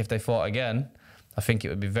think if they fought again, I think it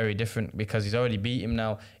would be very different because he's already beat him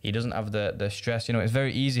now. He doesn't have the stress. It's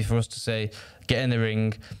very easy for us to say, get in the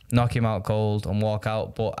ring, knock him out cold and walk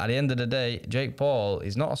out. But at the end of the day, Jake Paul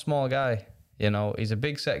is not a small guy. He's a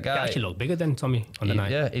big set guy. He actually looked bigger than Tommy on the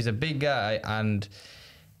night. Yeah, he's a big guy. And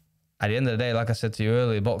at the end of the day, like I said to you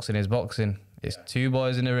earlier, boxing is boxing. It's two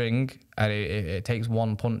boys in the ring, and it takes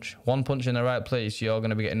one punch. One punch in the right place, you're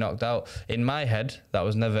going to be getting knocked out. In my head, that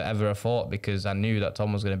was never, ever a thought because I knew that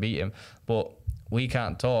Tom was going to beat him. But we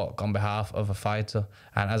can't talk on behalf of a fighter.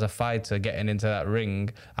 And as a fighter getting into that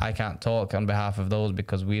ring, I can't talk on behalf of those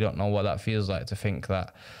because we don't know what that feels like to think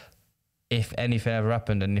that if anything ever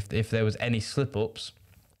happened and if there was any slip-ups,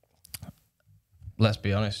 let's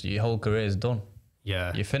be honest, your whole career is done.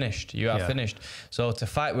 Yeah. You're finished. You are finished. So to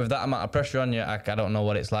fight with that amount of pressure on you, I don't know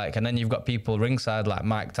what it's like. And then you've got people ringside like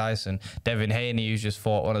Mike Tyson, Devin Haney, who's just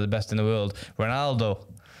fought one of the best in the world, Ronaldo,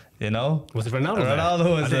 Was it Ronaldo there?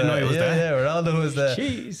 Ronaldo was there. I didn't know he was there. Yeah, Ronaldo was there.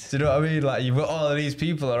 Jeez. Do you know what I mean? Like, you've got all of these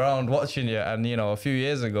people around watching you. And, a few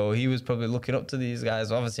years ago, he was probably looking up to these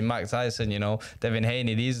guys. Obviously, Mike Tyson, Devin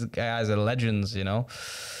Haney, these guys are legends,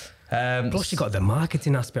 Plus, you got the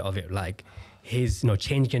marketing aspect of it. Like, his,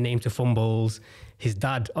 changing your name to Fumbles. His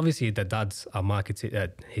dad, obviously the dads are marketing,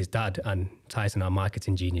 his dad and Tyson are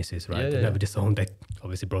marketing geniuses, right? They never disowned their,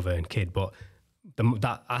 obviously, brother and kid. But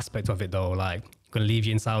that aspect of it though, like, going to leave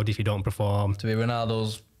you in Saudi if you don't perform. To be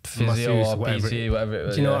Ronaldo's physio masseuse, or PT, whatever it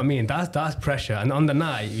was. Do you know what I mean? That's pressure. And on the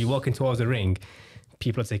night, you're walking towards the ring,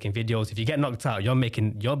 people are taking videos. If you get knocked out,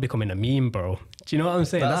 you're becoming a meme, bro. Do you know what I'm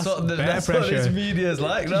saying? That's what this media is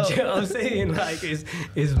like, no? Do you know what I'm saying? Like,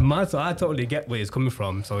 it's mad. So I totally get where it's coming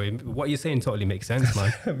from. So what you're saying totally makes sense,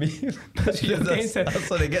 man. That's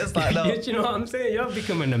what it gets like now. Do you know what I'm saying? You're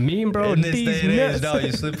becoming a meme, bro. In this day and age now,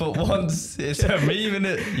 you slip up once, it's a meme,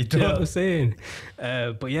 innit? You know what I'm saying?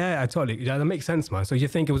 But yeah, that makes sense, man. So you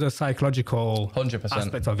think it was a psychological 100%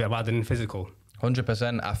 aspect of it rather than physical?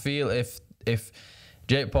 100%. I feel if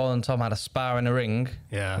Jake Paul and Tom had a spar in a ring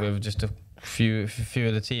with just a few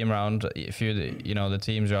of the team around, a few of the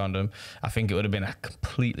teams around them, I think it would have been a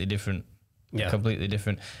completely different.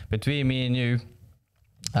 Between me and you,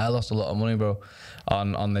 I lost a lot of money, bro,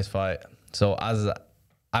 on this fight. So as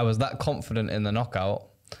I was that confident in the knockout,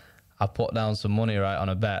 I put down some money on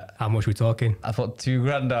a bet. How much we talking? I put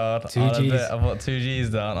 $2,000 down on a bet. I put 2 G's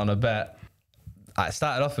down on a bet. I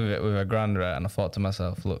started off with it with $1,000, right? And I thought to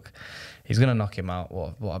myself, look, he's gonna knock him out.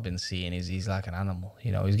 What I've been seeing is he's like an animal.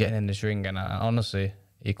 You know, he's getting in this ring, and honestly,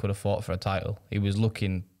 he could have fought for a title. He was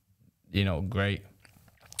looking, great.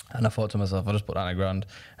 And I thought to myself, I'll just put down $1,000.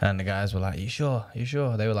 And the guys were like, you sure?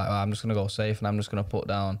 They were like, I'm just gonna go safe, and I'm just gonna put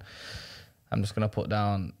down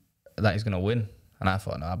that he's gonna win. And I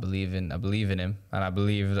thought, no, I believe in him, and I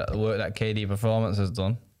believe that the work that KD Performance has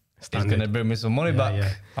done. He's going to bring me some money back.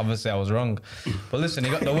 Yeah. Obviously, I was wrong. But listen,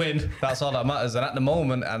 he got the win. That's all that matters. And at the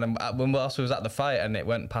moment, and when Bossy was at the fight and it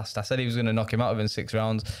went past, I said he was going to knock him out within 6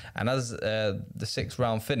 rounds. And as the 6th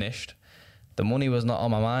round finished, the money was not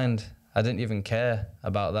on my mind. I didn't even care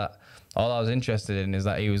about that. All I was interested in is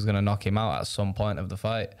that he was going to knock him out at some point of the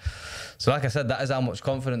fight. So like I said, that is how much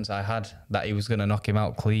confidence I had that he was going to knock him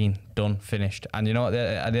out clean, done, finished. And you know what?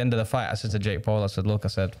 At the end of the fight, I said to Jake Paul, I said, look,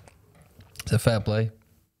 it's a fair play.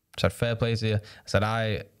 I said, fair play to you. I said,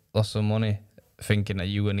 I lost some money thinking that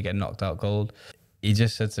you were going to get knocked out cold. He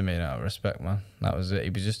just said to me, no, respect, man. That was it. He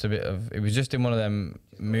was just in one of them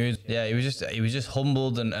moods. Yeah, he was just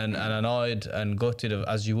humbled and annoyed and gutted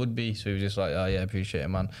as you would be. So he was just like, oh yeah, appreciate it,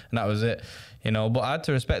 man. And that was it. But I had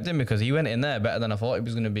to respect him because he went in there better than I thought he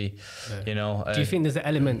was going to be. Yeah. Do you think there's an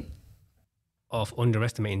element of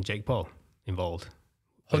underestimating Jake Paul involved?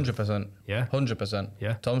 100%. Yeah? 100%.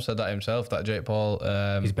 Yeah. Tom said that himself, that Jake Paul...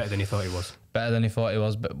 he's better than he thought he was. Better than he thought he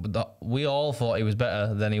was. But we all thought he was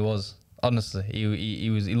better than he was. Honestly, he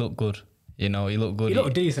looked good. He looked good. He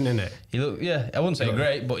looked decent, innit? He looked, I wouldn't say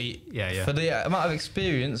great, but for the amount of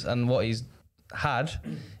experience and what he's had,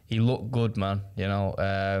 he looked good, man.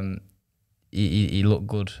 He looked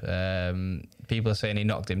good. People are saying he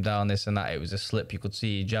knocked him down, this and that. It was a slip. You could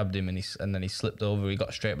see he jabbed him and then he slipped over. He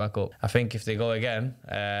got straight back up. I think if they go again,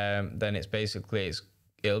 then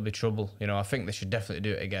it'll be trouble. I think they should definitely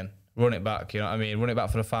do it again. Run it back, you know what I mean? Run it back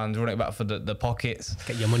for the fans, run it back for the pockets.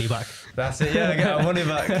 Get your money back. That's it, yeah, get our money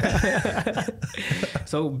back.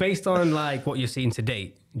 So based on what you've seen to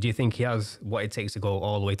date, do you think he has what it takes to go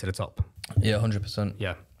all the way to the top? Yeah, 100%.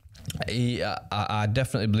 Yeah. I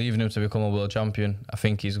definitely believe in him to become a world champion. I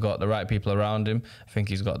think he's got the right people around him. I think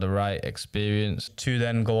he's got the right experience to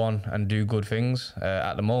then go on and do good things.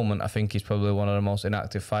 At the moment, I think he's probably one of the most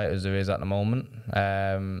inactive fighters there is at the moment,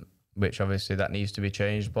 which obviously that needs to be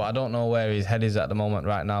changed. But I don't know where his head is at the moment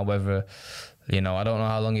right now, whether... I don't know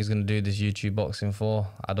how long he's going to do this YouTube boxing for.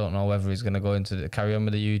 I don't know whether he's going to go into carry on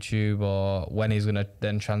with the YouTube or when he's going to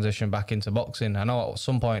then transition back into boxing. I know at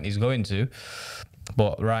some point he's going to,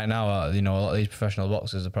 but right now, a lot of these professional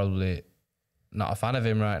boxers are probably not a fan of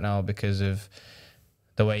him right now because of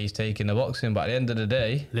the way he's taking the boxing. But at the end of the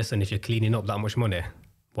day... Listen, if you're cleaning up that much money,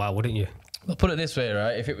 why wouldn't you? Well, put it this way,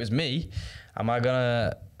 right? If it was me, am I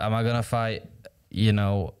gonna fight,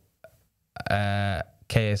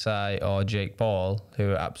 KSI or Jake Paul,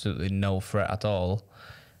 who are absolutely no threat at all?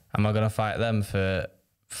 Am I going to fight them for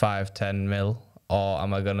 5-10 mil? Or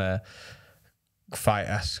am I going to fight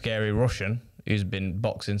a scary Russian who's been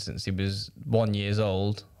boxing since he was 1 year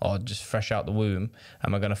old or just fresh out the womb?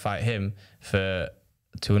 Am I going to fight him for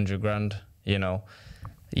 200 grand?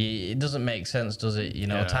 It doesn't make sense, does it?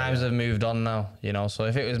 Times have moved on now, So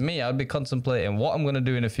if it was me, I'd be contemplating what I'm going to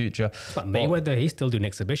do in the future. But Mayweather, he's still doing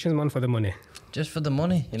exhibitions, man, for the money. Just for the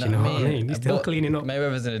money, you know what I mean? He's still cleaning up.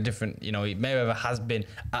 Mayweather's in a different, Mayweather has been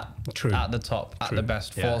at the top, at the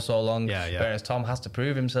best for so long. Whereas Tom has to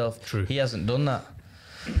prove himself. True. He hasn't done that.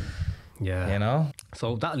 Yeah.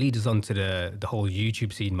 So that leads us on to the whole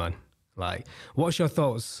YouTube scene, man. What's your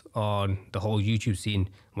thoughts on the whole YouTube scene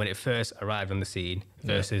when it first arrived on the scene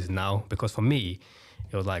versus now? Because for me,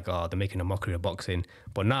 it was like, they're making a mockery of boxing.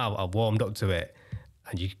 But now I've warmed up to it,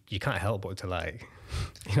 and you can't help but to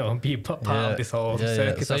be part of this whole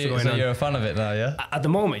circus So, that's going on. you're a fan of it now, yeah? At the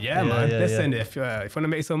moment, man. Yeah, Listen, if you want to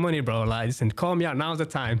make some money, bro, like, listen, call me out. Now's the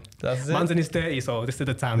time. That's it. Man's in his 30s, so this is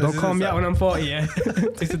the time. Don't call me out when I'm 40, yeah?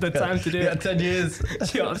 This is the time to do it. You got 10 years. Do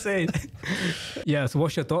you know what I'm saying? Yeah, so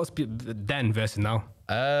what's your thoughts then versus now?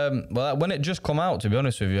 Well, when it just come out, to be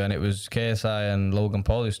honest with you, and it was KSI and Logan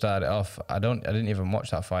Paul who started it off, I didn't even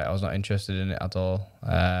watch that fight. I was not interested in it at all.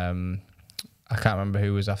 I can't remember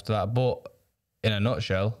who was after that, but in a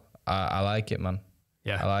nutshell, I like it, man.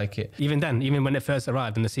 Yeah, I like it. Even then, even when it first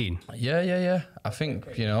arrived in the scene. Yeah. I think,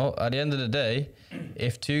 at the end of the day,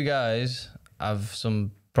 if two guys have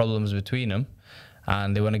some problems between them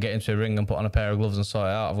and they want to get into a ring and put on a pair of gloves and sort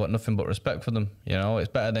it out, I've got nothing but respect for them. It's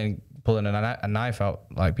better than pulling a knife out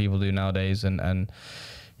like people do nowadays, and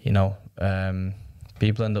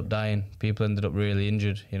people end up dying. People ended up really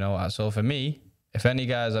injured. So for me, if any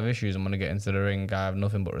guys have issues and want to get into the ring, I have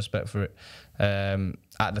nothing but respect for it.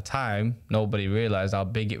 At the time, nobody realised how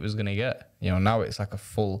big it was going to get. Now it's like a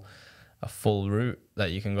full route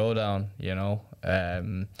that you can go down.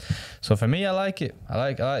 So for me, I like it. I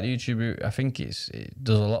like the YouTube route. I think it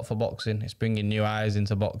does a lot for boxing. It's bringing new eyes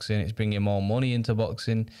into boxing. It's bringing more money into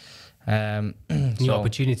boxing. New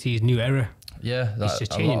opportunities, new era. Yeah, it's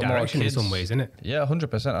just changing direction in some ways, isn't it? Yeah,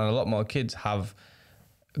 100%. And a lot more kids have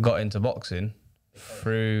got into boxing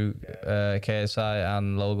through KSI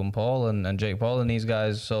and Logan Paul and Jake Paul and these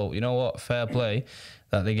guys. So you know what? Fair play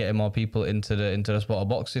that they're getting more people into the sport of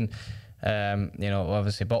boxing.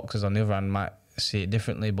 Obviously boxers on the other hand might see it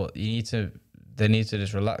differently, but they need to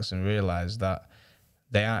just relax and realise that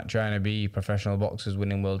they aren't trying to be professional boxers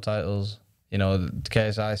winning world titles.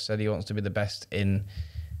 KSI said he wants to be the best in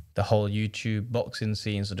the whole YouTube boxing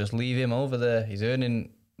scene, so just leave him over there. He's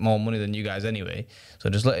earning more money than you guys anyway, so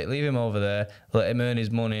just leave him over there, let him earn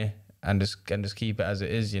his money, and just keep it as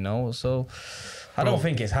it is. So I don't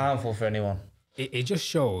think it's harmful for anyone. It just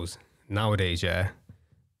shows nowadays, a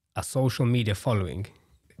social media following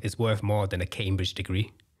is worth more than a Cambridge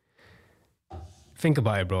degree. Think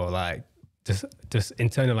about it, bro. Like, just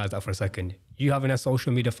internalize that for a second. You having a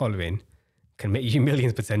social media following can make you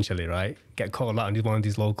millions potentially, right? Get called out on one of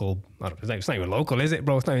these local, it's not even local, is it,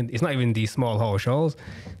 bro? It's not even these small hall shows.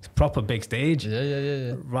 It's proper big stage.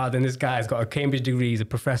 Yeah. Rather than this guy's got a Cambridge degree, he's a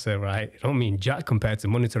professor, right? It don't mean jack compared to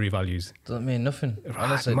monetary values. Doesn't mean nothing. Right,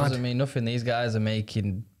 honestly, it doesn't mean nothing. These guys are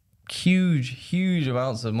making huge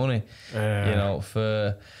amounts of money,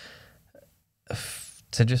 to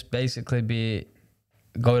just basically be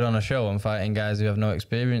going on a show and fighting guys who have no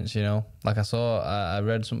experience. Like I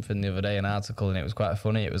read something the other day, an article, and it was quite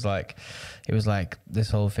funny. It was like this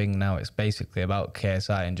whole thing now, it's basically about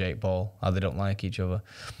KSI and Jake Paul, how they don't like each other,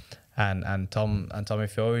 and Tommy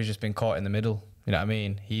Fury's just been caught in the middle. You know what I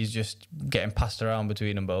mean? He's just getting passed around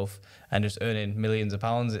between them both and just earning millions of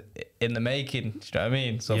pounds in the making. Do you know what I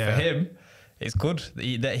mean? So for him, it's good.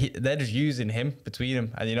 They're just using him between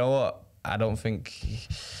them. And you know what? I don't think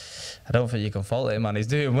you can fault him, man. He's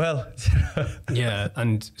doing well. Yeah,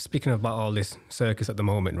 and speaking about all this circus at the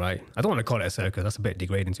moment, right? I don't want to call it a circus. That's a bit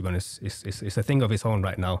degrading, to be honest. It's a thing of its own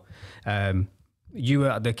right now. You were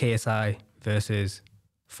at the KSI versus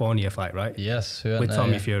Fournier fight, right? Yes. With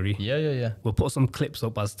Tommy Fury. Yeah. We'll put some clips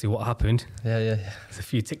up as to what happened. Yeah. There's a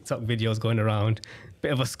few TikTok videos going around.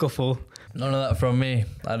 Bit of a scuffle. None of that from me.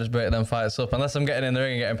 I just break them fights up. Unless I'm getting in the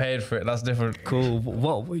ring and getting paid for it, that's different. Cool.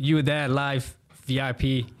 What you were there live,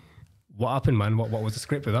 VIP. What happened, man? What was the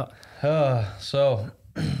script of that? So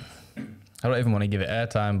I don't even want to give it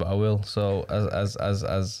airtime, but I will. So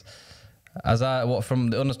from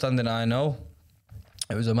the understanding I know,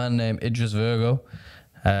 it was a man named Idris Virgo,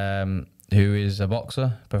 who is a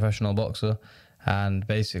boxer, professional boxer, and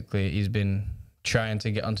basically he's been trying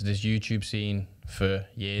to get onto this YouTube scene for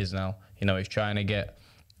years now. He's trying to get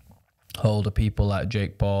hold of people like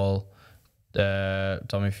Jake Paul,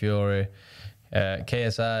 Tommy Fury,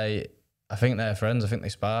 KSI. I think they're friends. I think they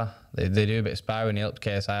spar. They do a bit of sparring. He helped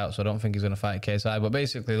KSI out, so I don't think he's going to fight KSI. But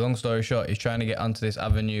basically, long story short, he's trying to get onto this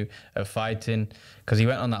avenue of fighting because he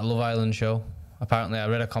went on that Love Island show. Apparently, I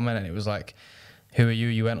read a comment and it was like, "Who are you?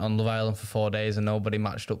 You went on Love Island for 4 days and nobody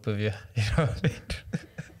matched up with you." You know what I mean?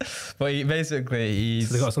 But he's...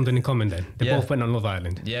 So they got something in common then? They both went on Love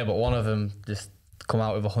Island? Yeah, but one of them just come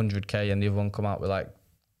out with 100K and the other one come out with like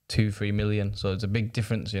 2-3 million. So it's a big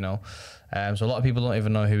difference, So a lot of people don't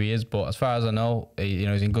even know who he is. But as far as I know,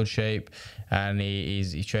 he's in good shape and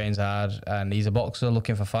he trains hard and he's a boxer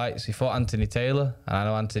looking for fights. He fought Anthony Taylor, and I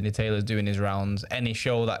know Anthony Taylor's doing his rounds. Any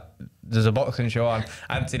show that there's a boxing show on.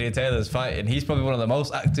 Anthony Taylor's fighting. He's probably one of the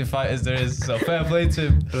most active fighters there is. So fair play to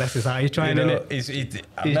him. Bless his heart. He's trying,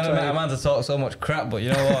 I've never met a man to talk so much crap, but you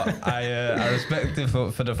know what? I respect him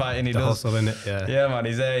for the fighting he does. Hustle, innit? Yeah. Yeah, man.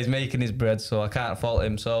 He's there. He's making his bread, so I can't fault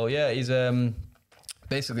him. So yeah, he's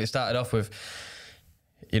basically started off with,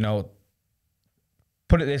 you know,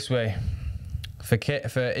 put it this way, for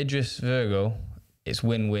Idris Virgo, it's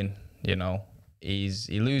win-win. You know, he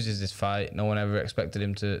loses this fight. No one ever expected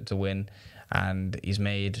him to win, and he's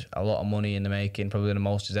made a lot of money in the making, probably the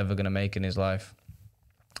most he's ever going to make in his life.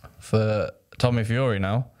 For Tommy Fury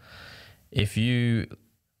now, if you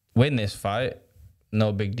win this fight,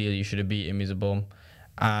 no big deal. You should have beat him. He's a bum.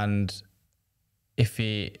 And if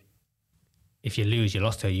you lose, you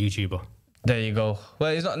lost to a YouTuber. There you go.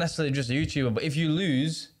 Well, he's not necessarily just a YouTuber, but if you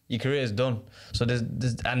lose, your career's done. So there's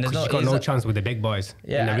got no chance with the big boys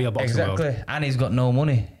in the real boxing world. Exactly. And he's got no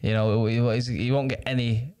money. You know, he won't get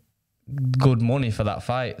any good money for that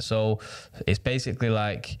fight. So it's basically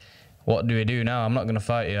like, what do we do now? I'm not going to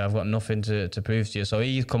fight you. I've got nothing to prove to you. So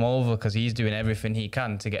he's come over because he's doing everything he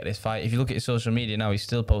can to get this fight. If you look at his social media now, he's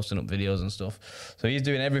still posting up videos and stuff. So he's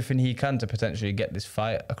doing everything he can to potentially get this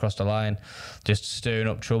fight across the line, just stirring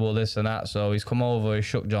up trouble, this and that. So he's come over, he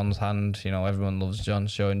shook John's hand. You know, everyone loves John,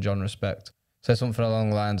 showing John respect. Said something along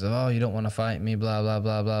the lines of, oh, you don't want to fight me, blah, blah,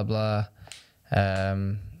 blah, blah, blah.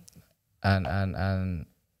 And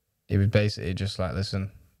he was basically just like,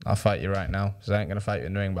 listen, I'll fight you right now. So I ain't going to fight you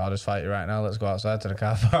in the ring, but I'll just fight you right now. Let's go outside to the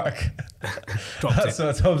car park. That's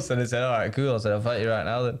what Tom said. He said, all right, cool. I said, I'll fight you right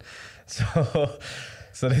now then.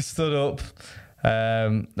 So they stood up. They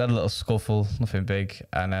had a little scuffle, nothing big.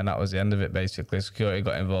 And then that was the end of it, basically. Security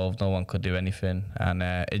got involved. No one could do anything. And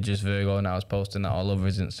Idris Virgo now was posting that all over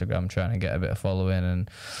his Instagram, trying to get a bit of following. And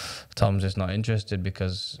Tom's just not interested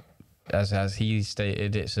because, as he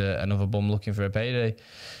stated, it's another bum looking for a payday.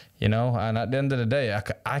 You know, and at the end of the day,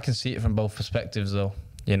 I can see it from both perspectives, though.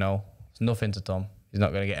 You know, it's nothing to Tom. He's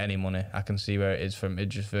not going to get any money. I can see where it is from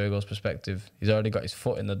Idris Virgo's perspective. He's already got his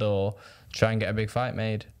foot in the door, try and get a big fight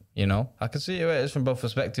made. You know, I can see where it is from both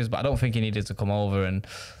perspectives, but I don't think he needed to come over and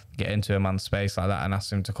get into a man's space like that and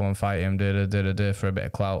ask him to come and fight him, for a bit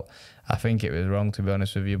of clout. I think it was wrong, to be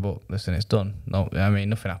honest with you, but listen, it's done. No, I mean,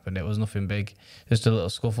 nothing happened. It was nothing big. Just a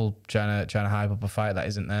little scuffle trying to hype up a fight that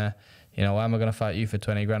isn't there. You know, why am I going to fight you for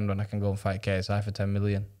 20 grand when I can go and fight KSI for 10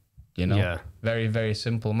 million? You know, yeah. Very, very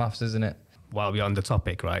simple maths, isn't it? While we're on the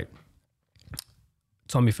topic, right?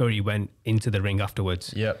 Tommy Fury went into the ring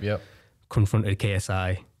afterwards. Yep. Confronted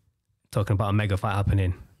KSI, talking about a mega fight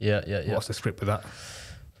happening. Yeah. What's the script with that?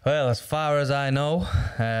 Well, as far as I know,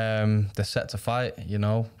 they're set to fight. You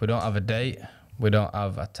know, we don't have a date, we don't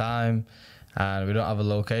have a time, and we don't have a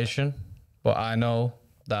location. But I know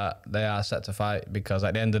that they are set to fight because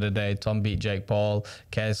at the end of the day, Tom beat Jake Paul.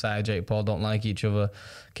 KSI, Jake Paul don't like each other.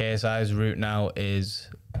 KSI's route now is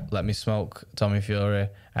let me smoke Tommy Fury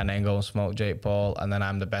and then go and smoke Jake Paul, and then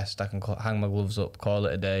I'm the best. I can hang my gloves up, call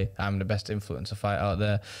it a day. I'm the best influencer fight out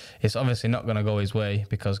there. It's obviously not going to go his way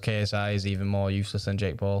because KSI is even more useless than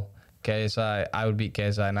Jake Paul. KSI, I would beat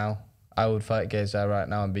KSI now. I would fight KSI right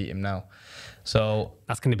now and beat him now. So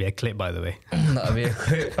that's going to be a clip, by the way. That'll be a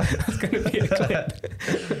clip. That's going to be a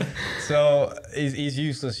clip. So he's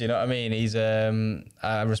useless, you know what I mean? He's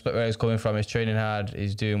I respect where he's coming from. He's training hard.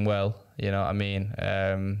 He's doing well, you know what I mean?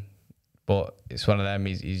 But it's one of them.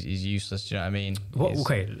 He's useless. Do you know what I mean?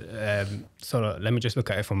 So let me just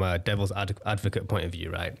look at it from a devil's advocate point of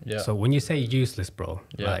view, right? Yeah. So when you say useless, bro,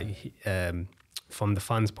 yeah. like from the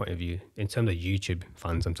fans' point of view, in terms of YouTube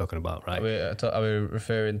fans, I'm talking about, right? Are we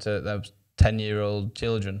referring to those 10-year-old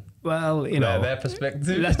children? Well, you know, their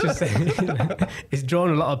perspective. Let's just say it's drawn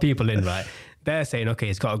a lot of people in, right? They're saying, okay,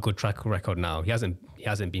 he's got a good track record now. He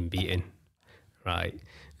hasn't been beaten, right?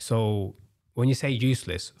 So when you say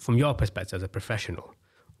useless, from your perspective as a professional,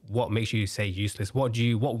 what makes you say useless? What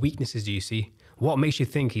weaknesses do you see? What makes you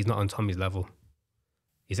think he's not on Tommy's level?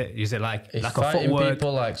 Is it like he's lack of footwork?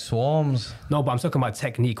 People like swarms. No, but I'm talking about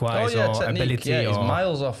technique-wise or ability. Yeah, he's or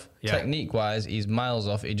miles off. Yeah. Technique-wise, he's miles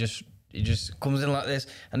off. He just comes in like this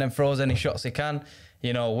and then throws any shots he can.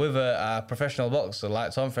 You know, with a professional boxer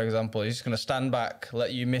like Tom, for example, he's just going to stand back,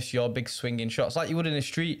 let you miss your big swinging shots like you would in the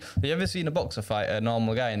street. Have you ever seen a boxer fight a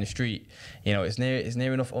normal guy in the street? You know, it's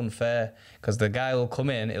near enough unfair because the guy will come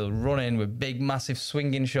in, he'll run in with big, massive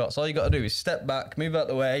swinging shots. All you got to do is step back, move out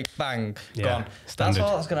the way, bang, gone. Standard. That's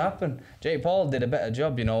all that's going to happen. Jake Paul did a better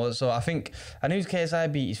job, you know. So I think, and who's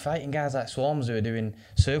KSI beat? He's fighting guys like Swarms who are doing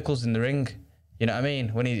circles in the ring. You know what I mean?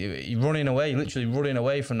 When he's running away, literally running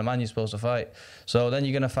away from the man you're supposed to fight. So then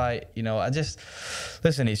you're going to fight, you know,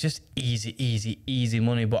 listen, it's just easy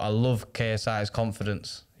money, but I love KSI's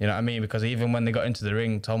confidence. You know what I mean? Because even when they got into the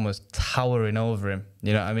ring, Tom was towering over him.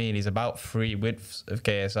 You know what I mean? He's about 3 widths of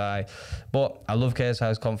KSI. But I love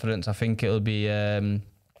KSI's confidence. I think it'll be a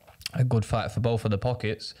good fight for both of the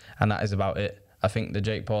pockets, and that is about it. I think the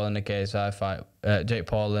Jake Paul and the KSI fight, Jake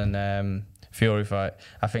Paul and Fury fight,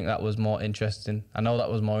 I think that was more interesting. I know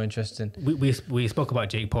that was more interesting. We spoke about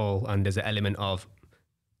Jake Paul, and there's an element of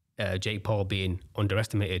Jake Paul being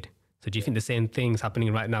underestimated. So do you think the same thing's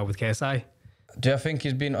happening right now with KSI? Do I think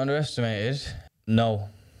he's been underestimated? No.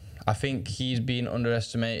 I think he's been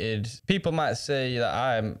underestimated. People might say that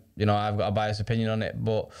I've got a biased opinion on it,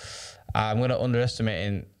 but I'm going to underestimate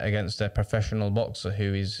him against a professional boxer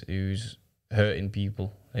who's hurting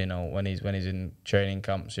people. You know, when he's in training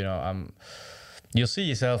camps, you know, you'll see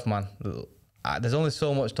yourself, man. There's only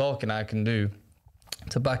so much talking I can do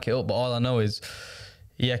to back it up, but all I know is,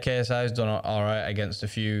 yeah, KSI's done all right against a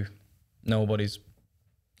few nobodies.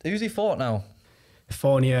 Who's he fought now?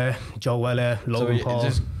 Fournier, Joe Weller, Logan Paul.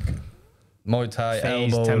 Just Muay Thai,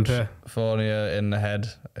 elbowed Temper. Fournier in the head,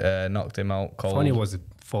 knocked him out cold. Fournier was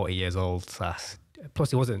 40 years old, plus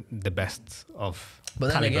he wasn't the best of.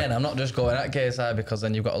 But then again, I'm not just going at KSI, because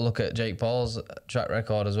then you've got to look at Jake Paul's track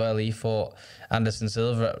record as well. He fought Anderson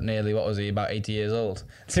Silva at nearly, what was he, about 80 years old.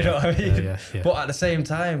 Do you know what I mean? Yeah. But at the same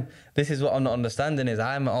time, this is what I'm not understanding is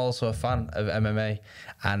I'm also a fan of MMA,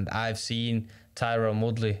 and I've seen Tyrone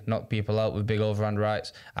Woodley knock people out with big overhand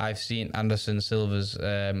rights. I've seen Anderson Silva's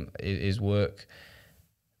his work.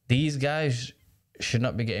 These guys should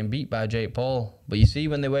not be getting beat by Jake Paul. But you see,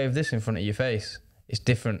 when they wave this in front of your face, it's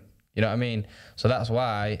different. You know what I mean? So that's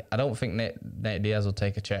why I don't think Nate Diaz will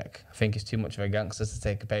take a check. I think he's too much of a gangster to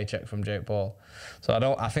take a paycheck from Jake Paul. So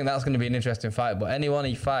I think that's going to be an interesting fight. But anyone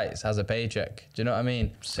he fights has a paycheck. Do you know what I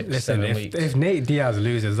mean? 6-7 weeks. If Nate Diaz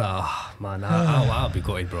loses, man, I'll be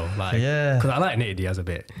gutted, bro. Like, yeah. Because I like Nate Diaz a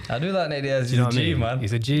bit. I do like Nate Diaz. He's a G, man.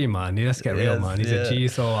 He's a G, man. Let's get real, man. He's a G.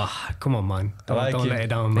 So come on, man. Don't let it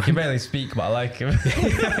down, man. He can barely speak, but I like him.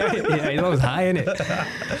 Yeah, he's always high, innit?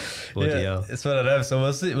 Yeah, it's one of them. So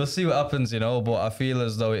we'll see what happens, you know. But I feel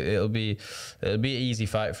as though it'll be an easy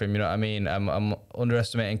fight for him. You know what I mean? I'm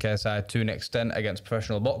underestimating KSI to an extent against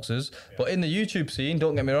professional boxers, but in the YouTube scene,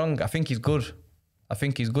 don't get me wrong, I think he's good. I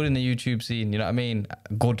think he's good in the YouTube scene. You know what I mean?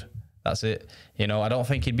 Good. That's it. You know, I don't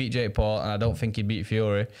think he'd beat Jake Paul, and I don't think he'd beat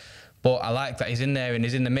Fury. But I like that he's in there and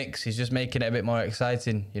he's in the mix. He's just making it a bit more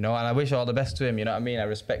exciting, you know. And I wish all the best to him, you know what I mean? I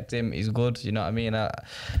respect him. He's good, you know what I mean? I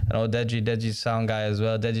know Deji's sound guy as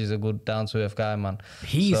well. Deji's a good down-to-earth guy, man.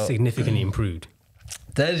 He's significantly improved.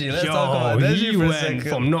 Deji, let's talk about Deji for a second.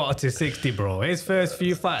 From 0 to 60, bro. His first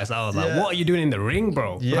few fights, I was like, what are you doing in the ring,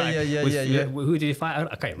 bro? Yeah. Who did he fight?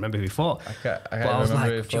 I can't remember who he fought. I can't remember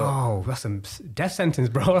who he fought. Yo, that's some death sentence,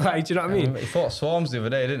 bro. Like, do you know what I mean? He fought Swarms the other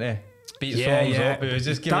day, didn't he? Beat Swarms up. He was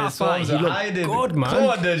just giving his Swarms a hiding. Good, man. Come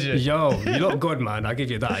on, Deji. Yo, you look good, man. I'll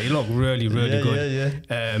give you that. You look really good.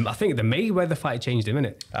 Yeah. I think the Mayweather fight changed him,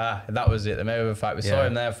 innit? That was it. The Mayweather fight. We saw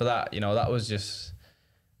him there for that. You know, that was just...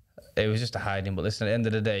 It was just a hiding, but listen, at the end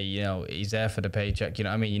of the day, you know, he's there for the paycheck. You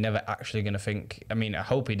know what I mean? You're never actually going to think... I mean, I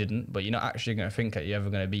hope he didn't, but you're not actually going to think that you're ever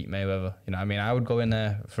going to beat Mayweather. You know what I mean? I would go in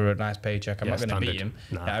there for a nice paycheck. I'm not going to beat him.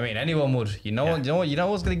 Nah. You know what I mean? Anyone would. You know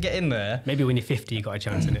what's going to get in there. Maybe when you're 50, you got a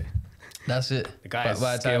chance in it. That's it. The guy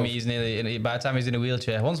by the time he's by the time he's in a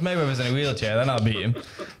wheelchair. Once Mayweather's in a wheelchair, then I'll beat him.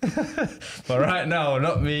 But right now,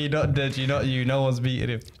 not me, not Deji, not you. No one's beating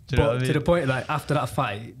him. Do you know what I mean? To the point, like after that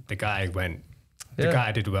fight, the guy went. The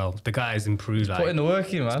guy did well. The guy's improved. Like, put in the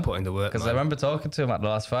work, man. Put in the work. Because I remember talking to him at the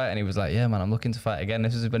last fight, and he was like, "Yeah, man, I'm looking to fight again."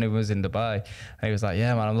 This is when he was in Dubai, and he was like,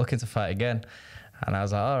 "Yeah, man, I'm looking to fight again." And I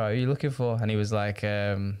was like, "All right, who are you looking for?" And he was like,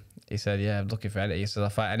 he said, "Yeah, I'm looking for anything." He said,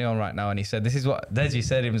 "I'll fight anyone right now." And he said, "This is what Deji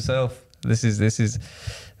said himself. This is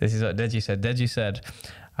what Deji said. Deji said,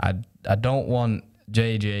 I don't want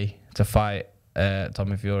JJ to fight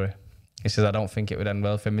Tommy Fury." He says, "I don't think it would end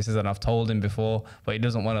well for him." He says, "And I've told him before, but he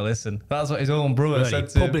doesn't want to listen." That's what his own brother said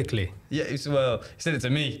to publicly. Him. Yeah, he said it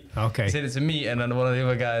to me. Okay. He said it to me and then one of the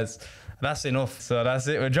other guys. That's enough. So that's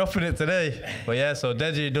it. We're dropping it today. But yeah, so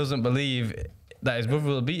Deji doesn't believe that his brother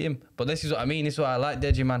will beat him. But this is what I mean. This is why I like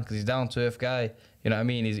Deji, man, because he's down-to-earth guy. You know what I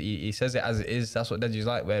mean? He says it as it is. That's what Deji's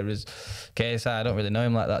like. Whereas KSI, I don't really know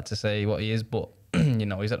him like that to say what he is. But, you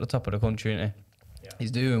know, he's at the top of the country, isn't he?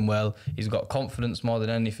 He's doing well. He's got confidence more than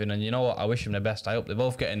anything. And you know what? I wish him the best. I hope they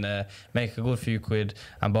both get in there, make a good few quid,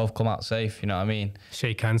 and both come out safe. You know what I mean?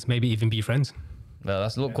 Shake hands, maybe even be friends. Well,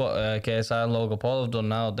 look what KSI and Logan Paul have done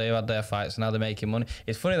now. They've had their fights, and now they're making money.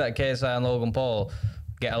 It's funny that KSI and Logan Paul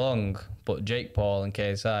get along, but Jake Paul and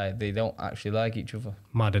KSI, they don't actually like each other.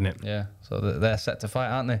 Mad, innit? Yeah, so they're set to fight,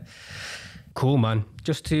 aren't they? Cool, man.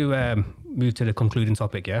 Just to move to the concluding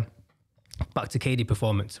topic, yeah? Back to KD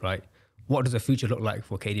Performance, right? What does the future look like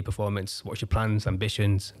for KD Performance? What's your plans,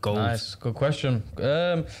 ambitions, goals? Nice, good question.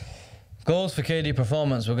 Goals for KD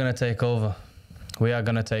Performance, we're going to take over. We are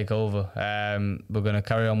going to take over. We're going to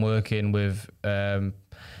carry on working with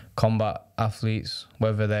combat athletes,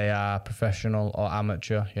 whether they are professional or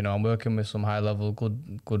amateur. You know, I'm working with some high level,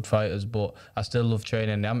 good fighters, but I still love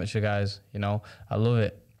training the amateur guys. You know, I love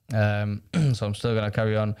it. So I'm still going to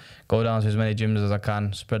carry on, go down to as many gyms as I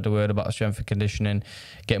can, spread the word about strength and conditioning,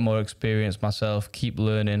 get more experience myself, keep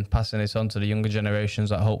learning, passing this on to the younger generations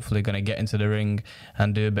that are hopefully going to get into the ring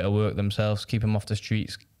and do a bit of work themselves, keep them off the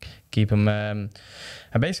streets, keep them... and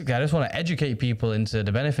basically, I just want to educate people into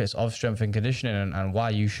the benefits of strength and conditioning and why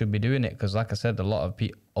you should be doing it. Because like I said, a lot of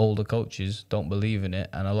older coaches don't believe in it,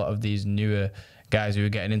 and a lot of these newer guys who are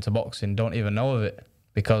getting into boxing don't even know of it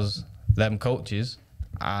because them coaches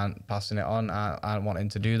aren't passing it on, aren't wanting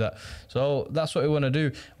to do that. So that's what we want to do.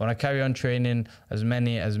 We want to carry on training as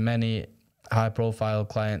many high profile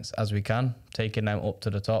clients as we can, taking them up to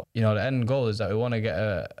the top. You know, the end goal is that we want to get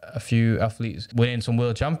a few athletes winning some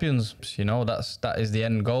world champions. You know, that is the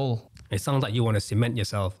end goal. It sounds like you want to cement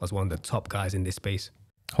yourself as one of the top guys in this space.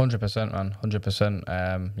 100%, man,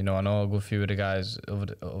 100%. You know, I know a good few of the guys,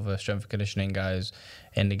 other strength and conditioning guys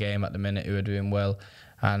in the game at the minute who are doing well.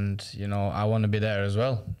 And, you know, I want to be there as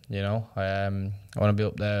well, you know. I want to be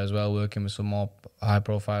up there as well, working with some more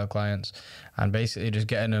high-profile clients and basically just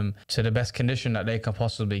getting them to the best condition that they can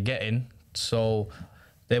possibly get in. So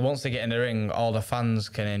once they get in the ring, all the fans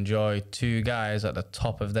can enjoy two guys at the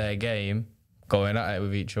top of their game going at it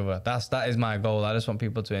with each other. That is my goal. I just want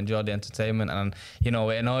people to enjoy the entertainment. And, you know,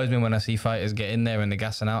 it annoys me when I see fighters get in there and they're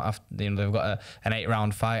gassing out after, you know, they've got an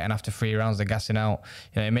 8-round fight and after 3 rounds they're gassing out.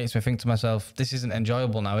 You know, it makes me think to myself, this isn't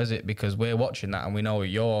enjoyable now, is it? Because we're watching that and we know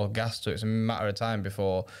you're gassed, so it's a matter of time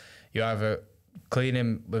before you either clean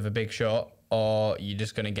him with a big shot or you're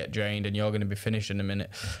just going to get drained and you're going to be finished in a minute.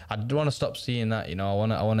 I don't want to stop seeing that, you know.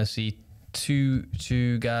 I want to see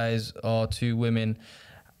two guys or 2 women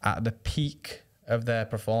at the peak of their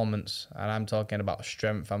performance, and I'm talking about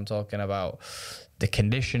strength, I'm talking about the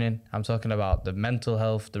conditioning, I'm talking about the mental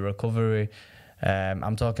health, the recovery,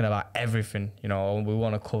 I'm talking about everything. You know, we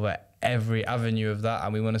want to cover every avenue of that,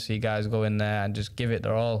 and we want to see guys go in there and just give it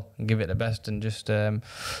their all and give it the best and just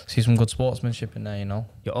see some good sportsmanship in there, you know.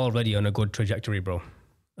 You're already on a good trajectory, bro,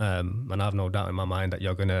 and I have no doubt in my mind that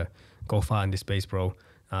you're going to go far in this space, bro,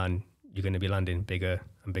 and you're going to be landing bigger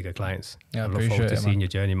and bigger clients. Yeah, I look forward to seeing your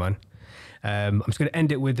journey, man. I'm just going to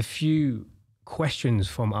end it with a few questions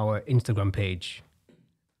from our Instagram page.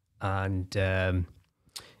 And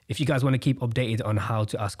if you guys want to keep updated on how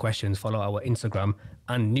to ask questions, follow our Instagram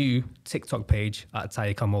and new TikTok page at Tie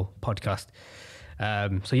Your Camel Podcast.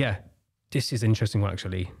 So yeah, this is an interesting one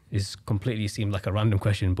actually. It's completely seemed like a random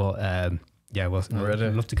question, but yeah, well, I'd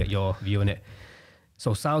love to get your view on it.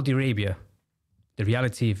 So Saudi Arabia, the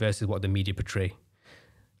reality versus what the media portray.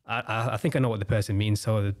 I think I know what the person means.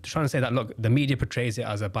 So they're trying to say that, look, the media portrays it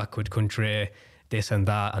as a backward country, this and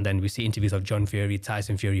that. And then we see interviews of John Fury,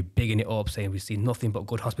 Tyson Fury, bigging it up, saying we see nothing but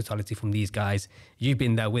good hospitality from these guys. You've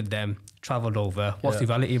been there with them, travelled over. What's the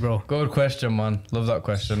reality, bro? Good question, man. Love that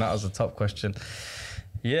question. That was a top question.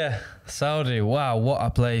 Yeah, Saudi. Wow, what a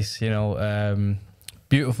place. You know,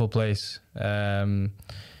 beautiful place. You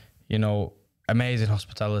know, amazing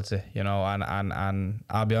hospitality, you know, and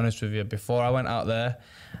I'll be honest with you, before I went out there,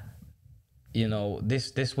 you know,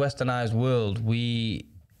 this westernized world, we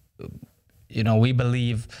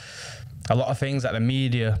believe a lot of things that the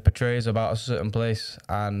media portrays about a certain place,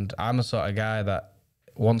 and I'm the sort of guy that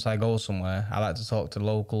once I go somewhere, I like to talk to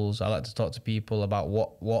locals, I like to talk to people about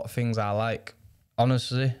what things I like.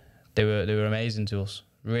 Honestly, they were amazing to us,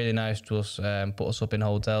 really nice to us, put us up in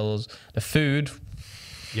hotels. The food,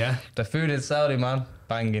 yeah, the food in Saudi, man,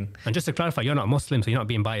 banging. And just to clarify, you're not Muslim, so you're not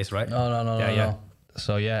being biased, right? No. No.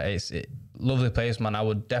 So yeah, it's lovely place, man. I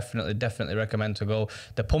would definitely recommend to go.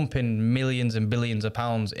 They're pumping millions and billions of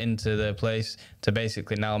pounds into the place to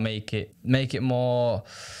basically now make it more,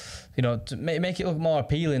 you know, to make it look more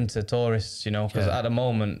appealing to tourists, you know, because at the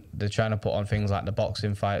moment they're trying to put on things like the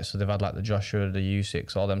boxing fights. So they've had like the Joshua, the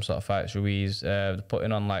Usyk, all them sort of fights, Ruiz. They're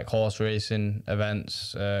putting on like horse racing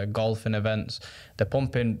events, golfing events. They're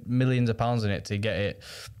pumping millions of pounds in it to get it,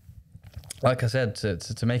 like I said,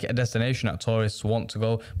 to make it a destination that tourists want to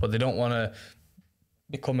go, but they don't want to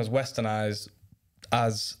become as westernized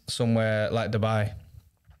as somewhere like Dubai.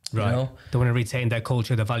 Right. You know? They want to retain their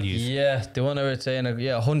culture, their values. Yeah, they want to retain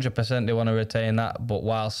 100% they want to retain that, but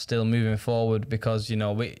whilst still moving forward, because,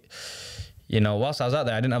 whilst I was out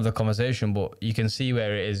there, I didn't have the conversation, but you can see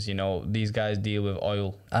where it is. These guys deal with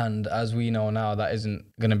oil, and as we know now, that isn't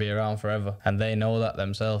going to be around forever, and they know that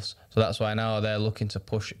themselves. So that's why now they're looking to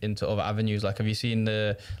push into other avenues. Like, have you seen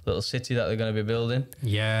the little city that they're going to be building?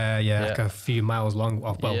 Yeah, like a few miles long.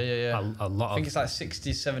 A lot. I think it's like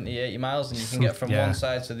 60, 70, 80 miles, and you can get from one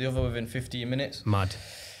side to the other within 15 minutes. Mad.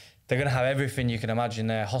 They're going to have everything you can imagine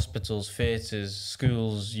there: hospitals, theatres,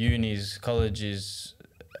 schools, unis, colleges,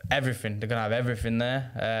 everything. They're gonna have everything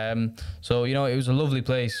there. So it was a lovely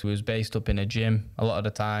place. It was based up in a gym a lot of the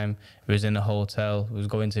time. It was in a hotel. It was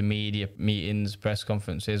going to media meetings, press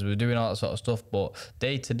conferences. We were doing all that sort of stuff. But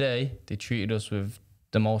day to day, they treated us with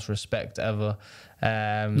the most respect ever.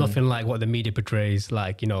 Nothing like what the media portrays,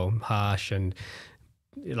 like harsh and,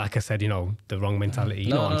 like I said, the wrong mentality.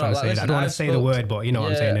 You know what I'm trying to say. Listen, I don't want to say the word, but you know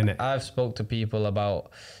what I'm saying, innit? I've spoke to people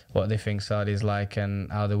about what they think Saudi's like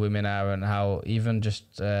and how the women are, and how even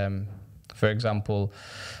just, for example,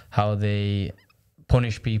 how they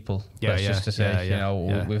punish people. Just to say,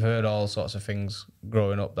 we've heard all sorts of things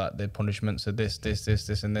growing up, that the punishments are this,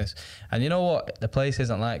 and this. And you know what? The place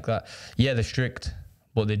isn't like that. Yeah, they're strict,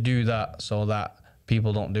 but they do that so that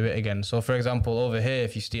people don't do it again. So for example, over here,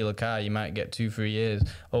 if you steal a car, you might get 2-3 years.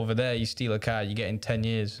 Over there, you steal a car, you're getting 10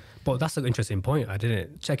 years. But that's an interesting point. I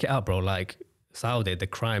didn't check it out, bro. Like, Saudi, the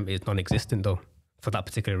crime is non-existent though, for that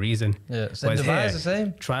particular reason. Yeah, so Dubai is the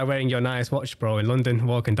same. Try wearing your nice watch, bro, in London,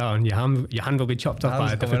 walking down, your hand will be chopped off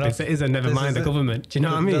by a different citizen, never mind the government. Do you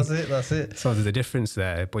know what I mean? That's it. So there's a difference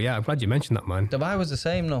there. But yeah, I'm glad you mentioned that, man. Dubai was the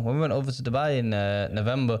same though. When we went over to Dubai in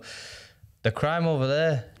November, the crime over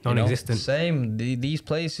there, non-existent. Same. These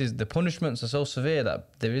places, the punishments are so severe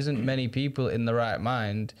that there isn't many people in the right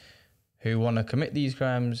mind who want to commit these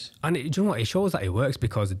crimes. And do you know what? It shows that it works,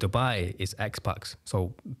 because Dubai is expats.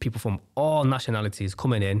 So people from all nationalities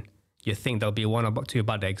coming in, you think there'll be one or two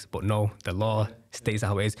bad eggs, but no, the law states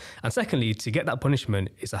how it is. And secondly, to get that punishment,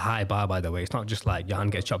 it's a high bar, by the way. It's not just like your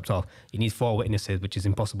hand gets chopped off. You need 4 witnesses, which is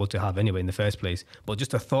impossible to have anyway in the first place. But just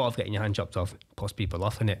the thought of getting your hand chopped off puts people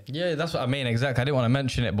off, innit? Yeah, that's what I mean, exactly. I didn't want to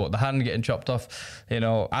mention it, but the hand getting chopped off,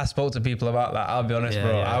 I spoke to people about that. I'll be honest,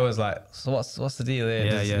 bro. Yeah. I was like, so what's the deal here?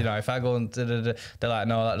 If I go and they're like,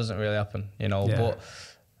 no, that doesn't really happen, but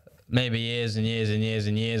maybe years and years and years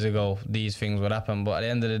and years ago, these things would happen. But at the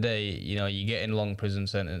end of the day, you're getting long prison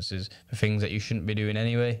sentences for things that you shouldn't be doing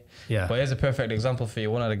anyway. Yeah. But here's a perfect example for you.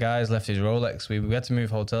 One of the guys left his Rolex. We had to move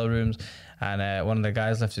hotel rooms, and one of the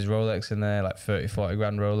guys left his Rolex in there, like 30-40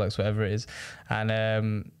 grand Rolex, whatever it is.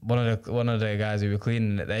 And one of the guys who were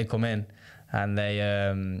cleaning it, they come in, and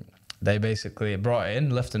they basically brought it in,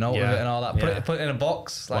 left a note with it and all that, put it in a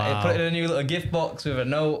box, put it in a new little gift box with a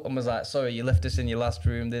note, and was like, sorry, you left this in your last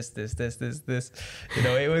room, this. It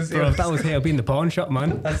was... Bro, if that was here, I'd be in the pawn shop,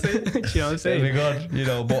 man. That's it. Do you know what I'm saying?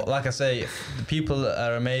 God, but like I say, the people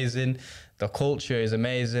are amazing, the culture is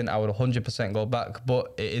amazing. I would 100% go back,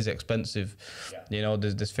 but it is expensive. Yeah.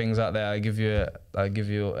 There's things out there. I'll give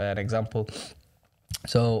you an example.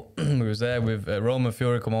 So we was there with Roman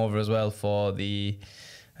Fury come over as well for the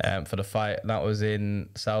fight. That was in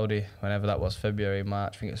Saudi, whenever that was, February,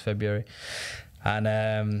 March, I think it was February.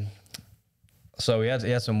 And so he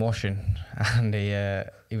had some washing, and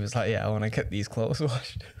he was like, I want to get these clothes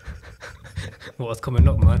washed. What's coming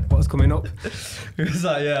up, man? What's coming up? He was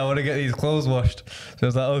like, I want to get these clothes washed. So I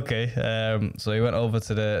was like, okay. So he went over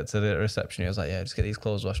to the reception. He was like, just get these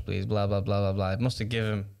clothes washed, please, blah, blah, blah, blah, blah. I must have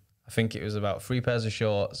given him, I think it was about 3 pairs of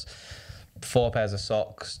shorts, 4 pairs of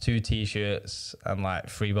socks, 2 t-shirts, and like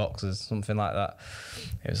 3 boxes, something like that.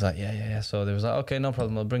 It was like, yeah. So they was like, okay, no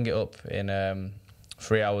problem, I'll bring it up in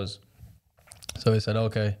 3 hours. So he said,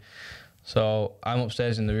 okay. So I'm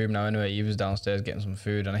upstairs in the room now anyway. He was downstairs getting some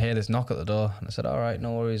food, and I hear this knock at the door, and I said, all right,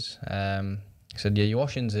 no worries. He said, your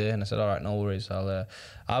washing's here. And I said, all right, no worries.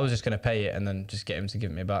 I was just going to pay it and then just get him to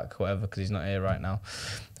give me back, whatever, because he's not here right now.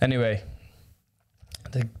 Anyway,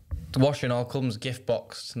 the washing all comes, gift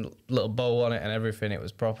box, little bow on it and everything. It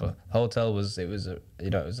was proper. The hotel was a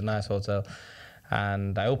nice hotel.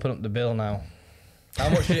 And I open up the bill now. How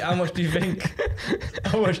much do you think?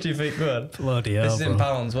 How much do you think, man? Bloody hell, this is in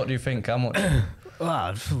pounds. What do you think? How much?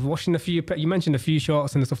 Washing you mentioned a few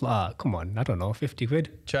shorts and stuff like that. Come on, I don't know, 50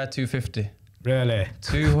 quid? Try 250. Really?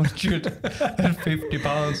 250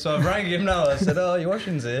 pounds. So I rang him now. I said, oh, your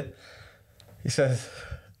washing's here. He said,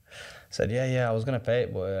 yeah, I was going to pay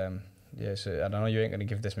it, but so I don't know, you ain't going to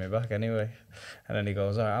give this me back anyway. And then he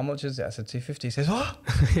goes, all right, how much is it? I said, 250. He says, what?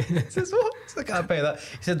 He says, what? I can't pay that.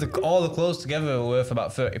 He said all the clothes together were worth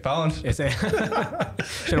about £30.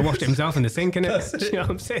 Should have washed it himself in the sink, innit? You know what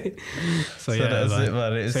I'm saying? So yeah, that's it,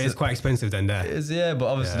 man. So it's quite expensive then there. Yeah, but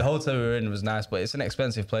obviously the hotel we were in was nice, but it's an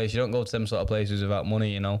expensive place. You don't go to them sort of places without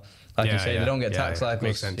money, you know. Like you say, they don't get taxed like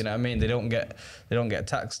us. You know what I mean? They don't get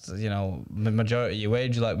taxed, you know, the majority of your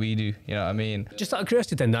wage like we do. You know what I mean? Just out of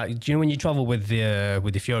curiosity, then, do you know when you travel with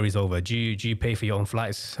the Furies over, do you pay for your own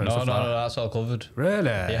flights? And No, that's all covered. Really?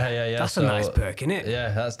 Yeah. That's a nice perk, innit?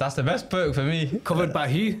 Yeah, that's the best perk for me. Covered by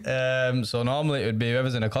who? So normally it would be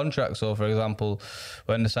whoever's in a contract. So for example,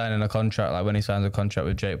 when they're signing a contract, like when he signs a contract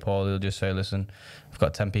with Jake Paul, he'll just say, listen, I've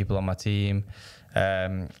got 10 people on my team.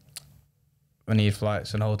 We need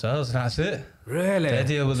flights and hotels, and that's it. Really? They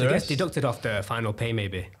deal with the rest. It gets deducted off the final pay,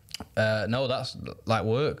 maybe? No, that's like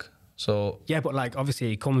work. So yeah, but like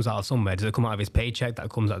obviously it comes out of somewhere. Does it come out of his paycheck that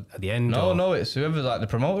comes out at the end? No, it's whoever like the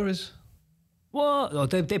promoter is. What? Oh,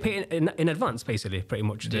 they pay in advance, basically, pretty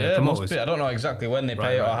much. The promoters. Must be. I don't know exactly when they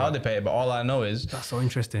pay it or how they pay it, but all I know is that's so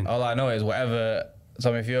interesting. All I know is whatever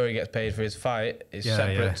Tommy Fury gets paid for his fight is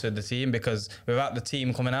separate to the team, because without the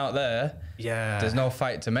team coming out there, there's no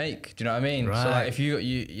fight to make. Do you know what I mean? Right. So like if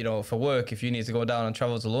you know, for work, if you need to go down and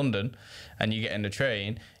travel to London and you get in the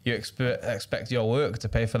train, you expect your work to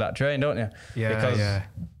pay for that train, don't you? Yeah. Because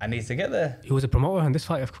I need to get there. Who was a promoter on this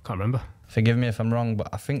fight? I can't remember. Forgive me if I'm wrong, but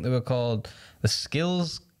I think they were called the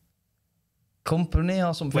Skills Company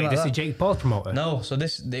or something. Wait, like this that. is Jake Paul's promoter? No, so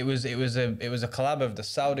it was a collab of the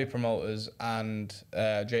Saudi promoters and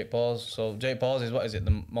Jake Paul's. So Jake Paul's is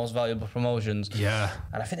the most valuable promotions. Yeah.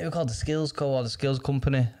 And I think they were called the Skills Co or the Skills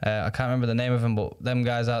Company. I can't remember the name of them, but them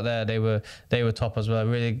guys out there, they were top as well.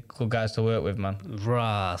 Really good guys to work with, man.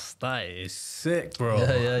 Ras, that is sick, bro.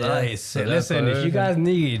 Yeah. That is sick. Listen, if you guys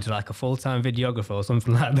need like a full-time videographer or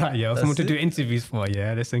something like that, someone to do interviews for,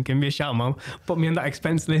 listen, give me a shout, man. Put me on that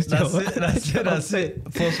expense list. That's it.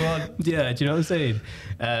 Plus one. Yeah, do you know what I'm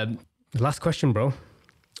saying? Last question, bro.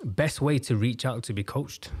 Best way to reach out to be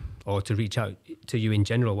coached, or to reach out to you in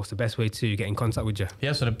general? What's the best way to get in contact with you?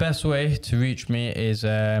 Yeah, so the best way to reach me is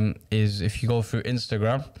if you go through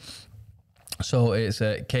Instagram. So it's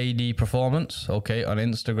KD Performance, okay, on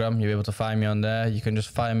Instagram. You'll be able to find me on there. You can just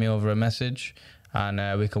find me over a message,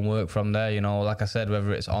 and we can work from there. You know, like I said,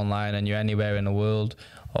 whether it's online and you're anywhere in the world,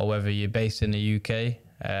 or whether you're based in the UK,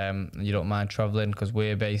 you don't mind traveling, because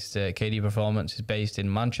we're based, KD Performance is based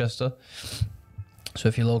in Manchester. So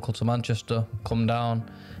if you're local to Manchester, come down,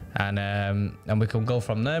 and we can go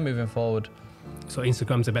from there moving forward. So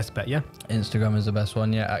Instagram's the best bet, yeah? Instagram is the best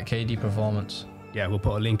one, at KD Performance. Yeah, we'll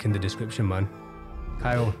put a link in the description, man.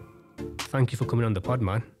 Kyle, thank you for coming on the pod,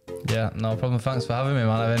 man. Yeah, no problem. Thanks for having me, man.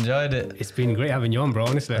 I've enjoyed it. It's been great having you on, bro,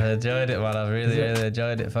 honestly. I enjoyed it, man. I've really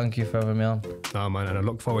enjoyed it. Thank you for having me on. No, man, and I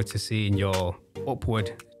look forward to seeing your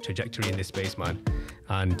upward trajectory in this space, man.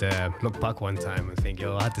 And look back one time and think,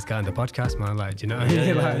 I had this guy on the podcast, man. Like, do you know what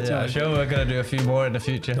I mean? I'm sure we're going to do a few more in the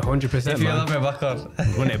future. 100%, if you have me back on.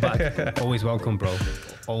 Run it back. Always welcome, bro.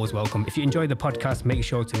 Always welcome. If you enjoyed the podcast, make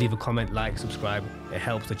sure to leave a comment, like, subscribe. It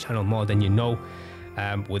helps the channel more than you know.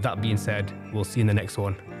 With that being said, we'll see you in the next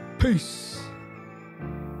one. Peace.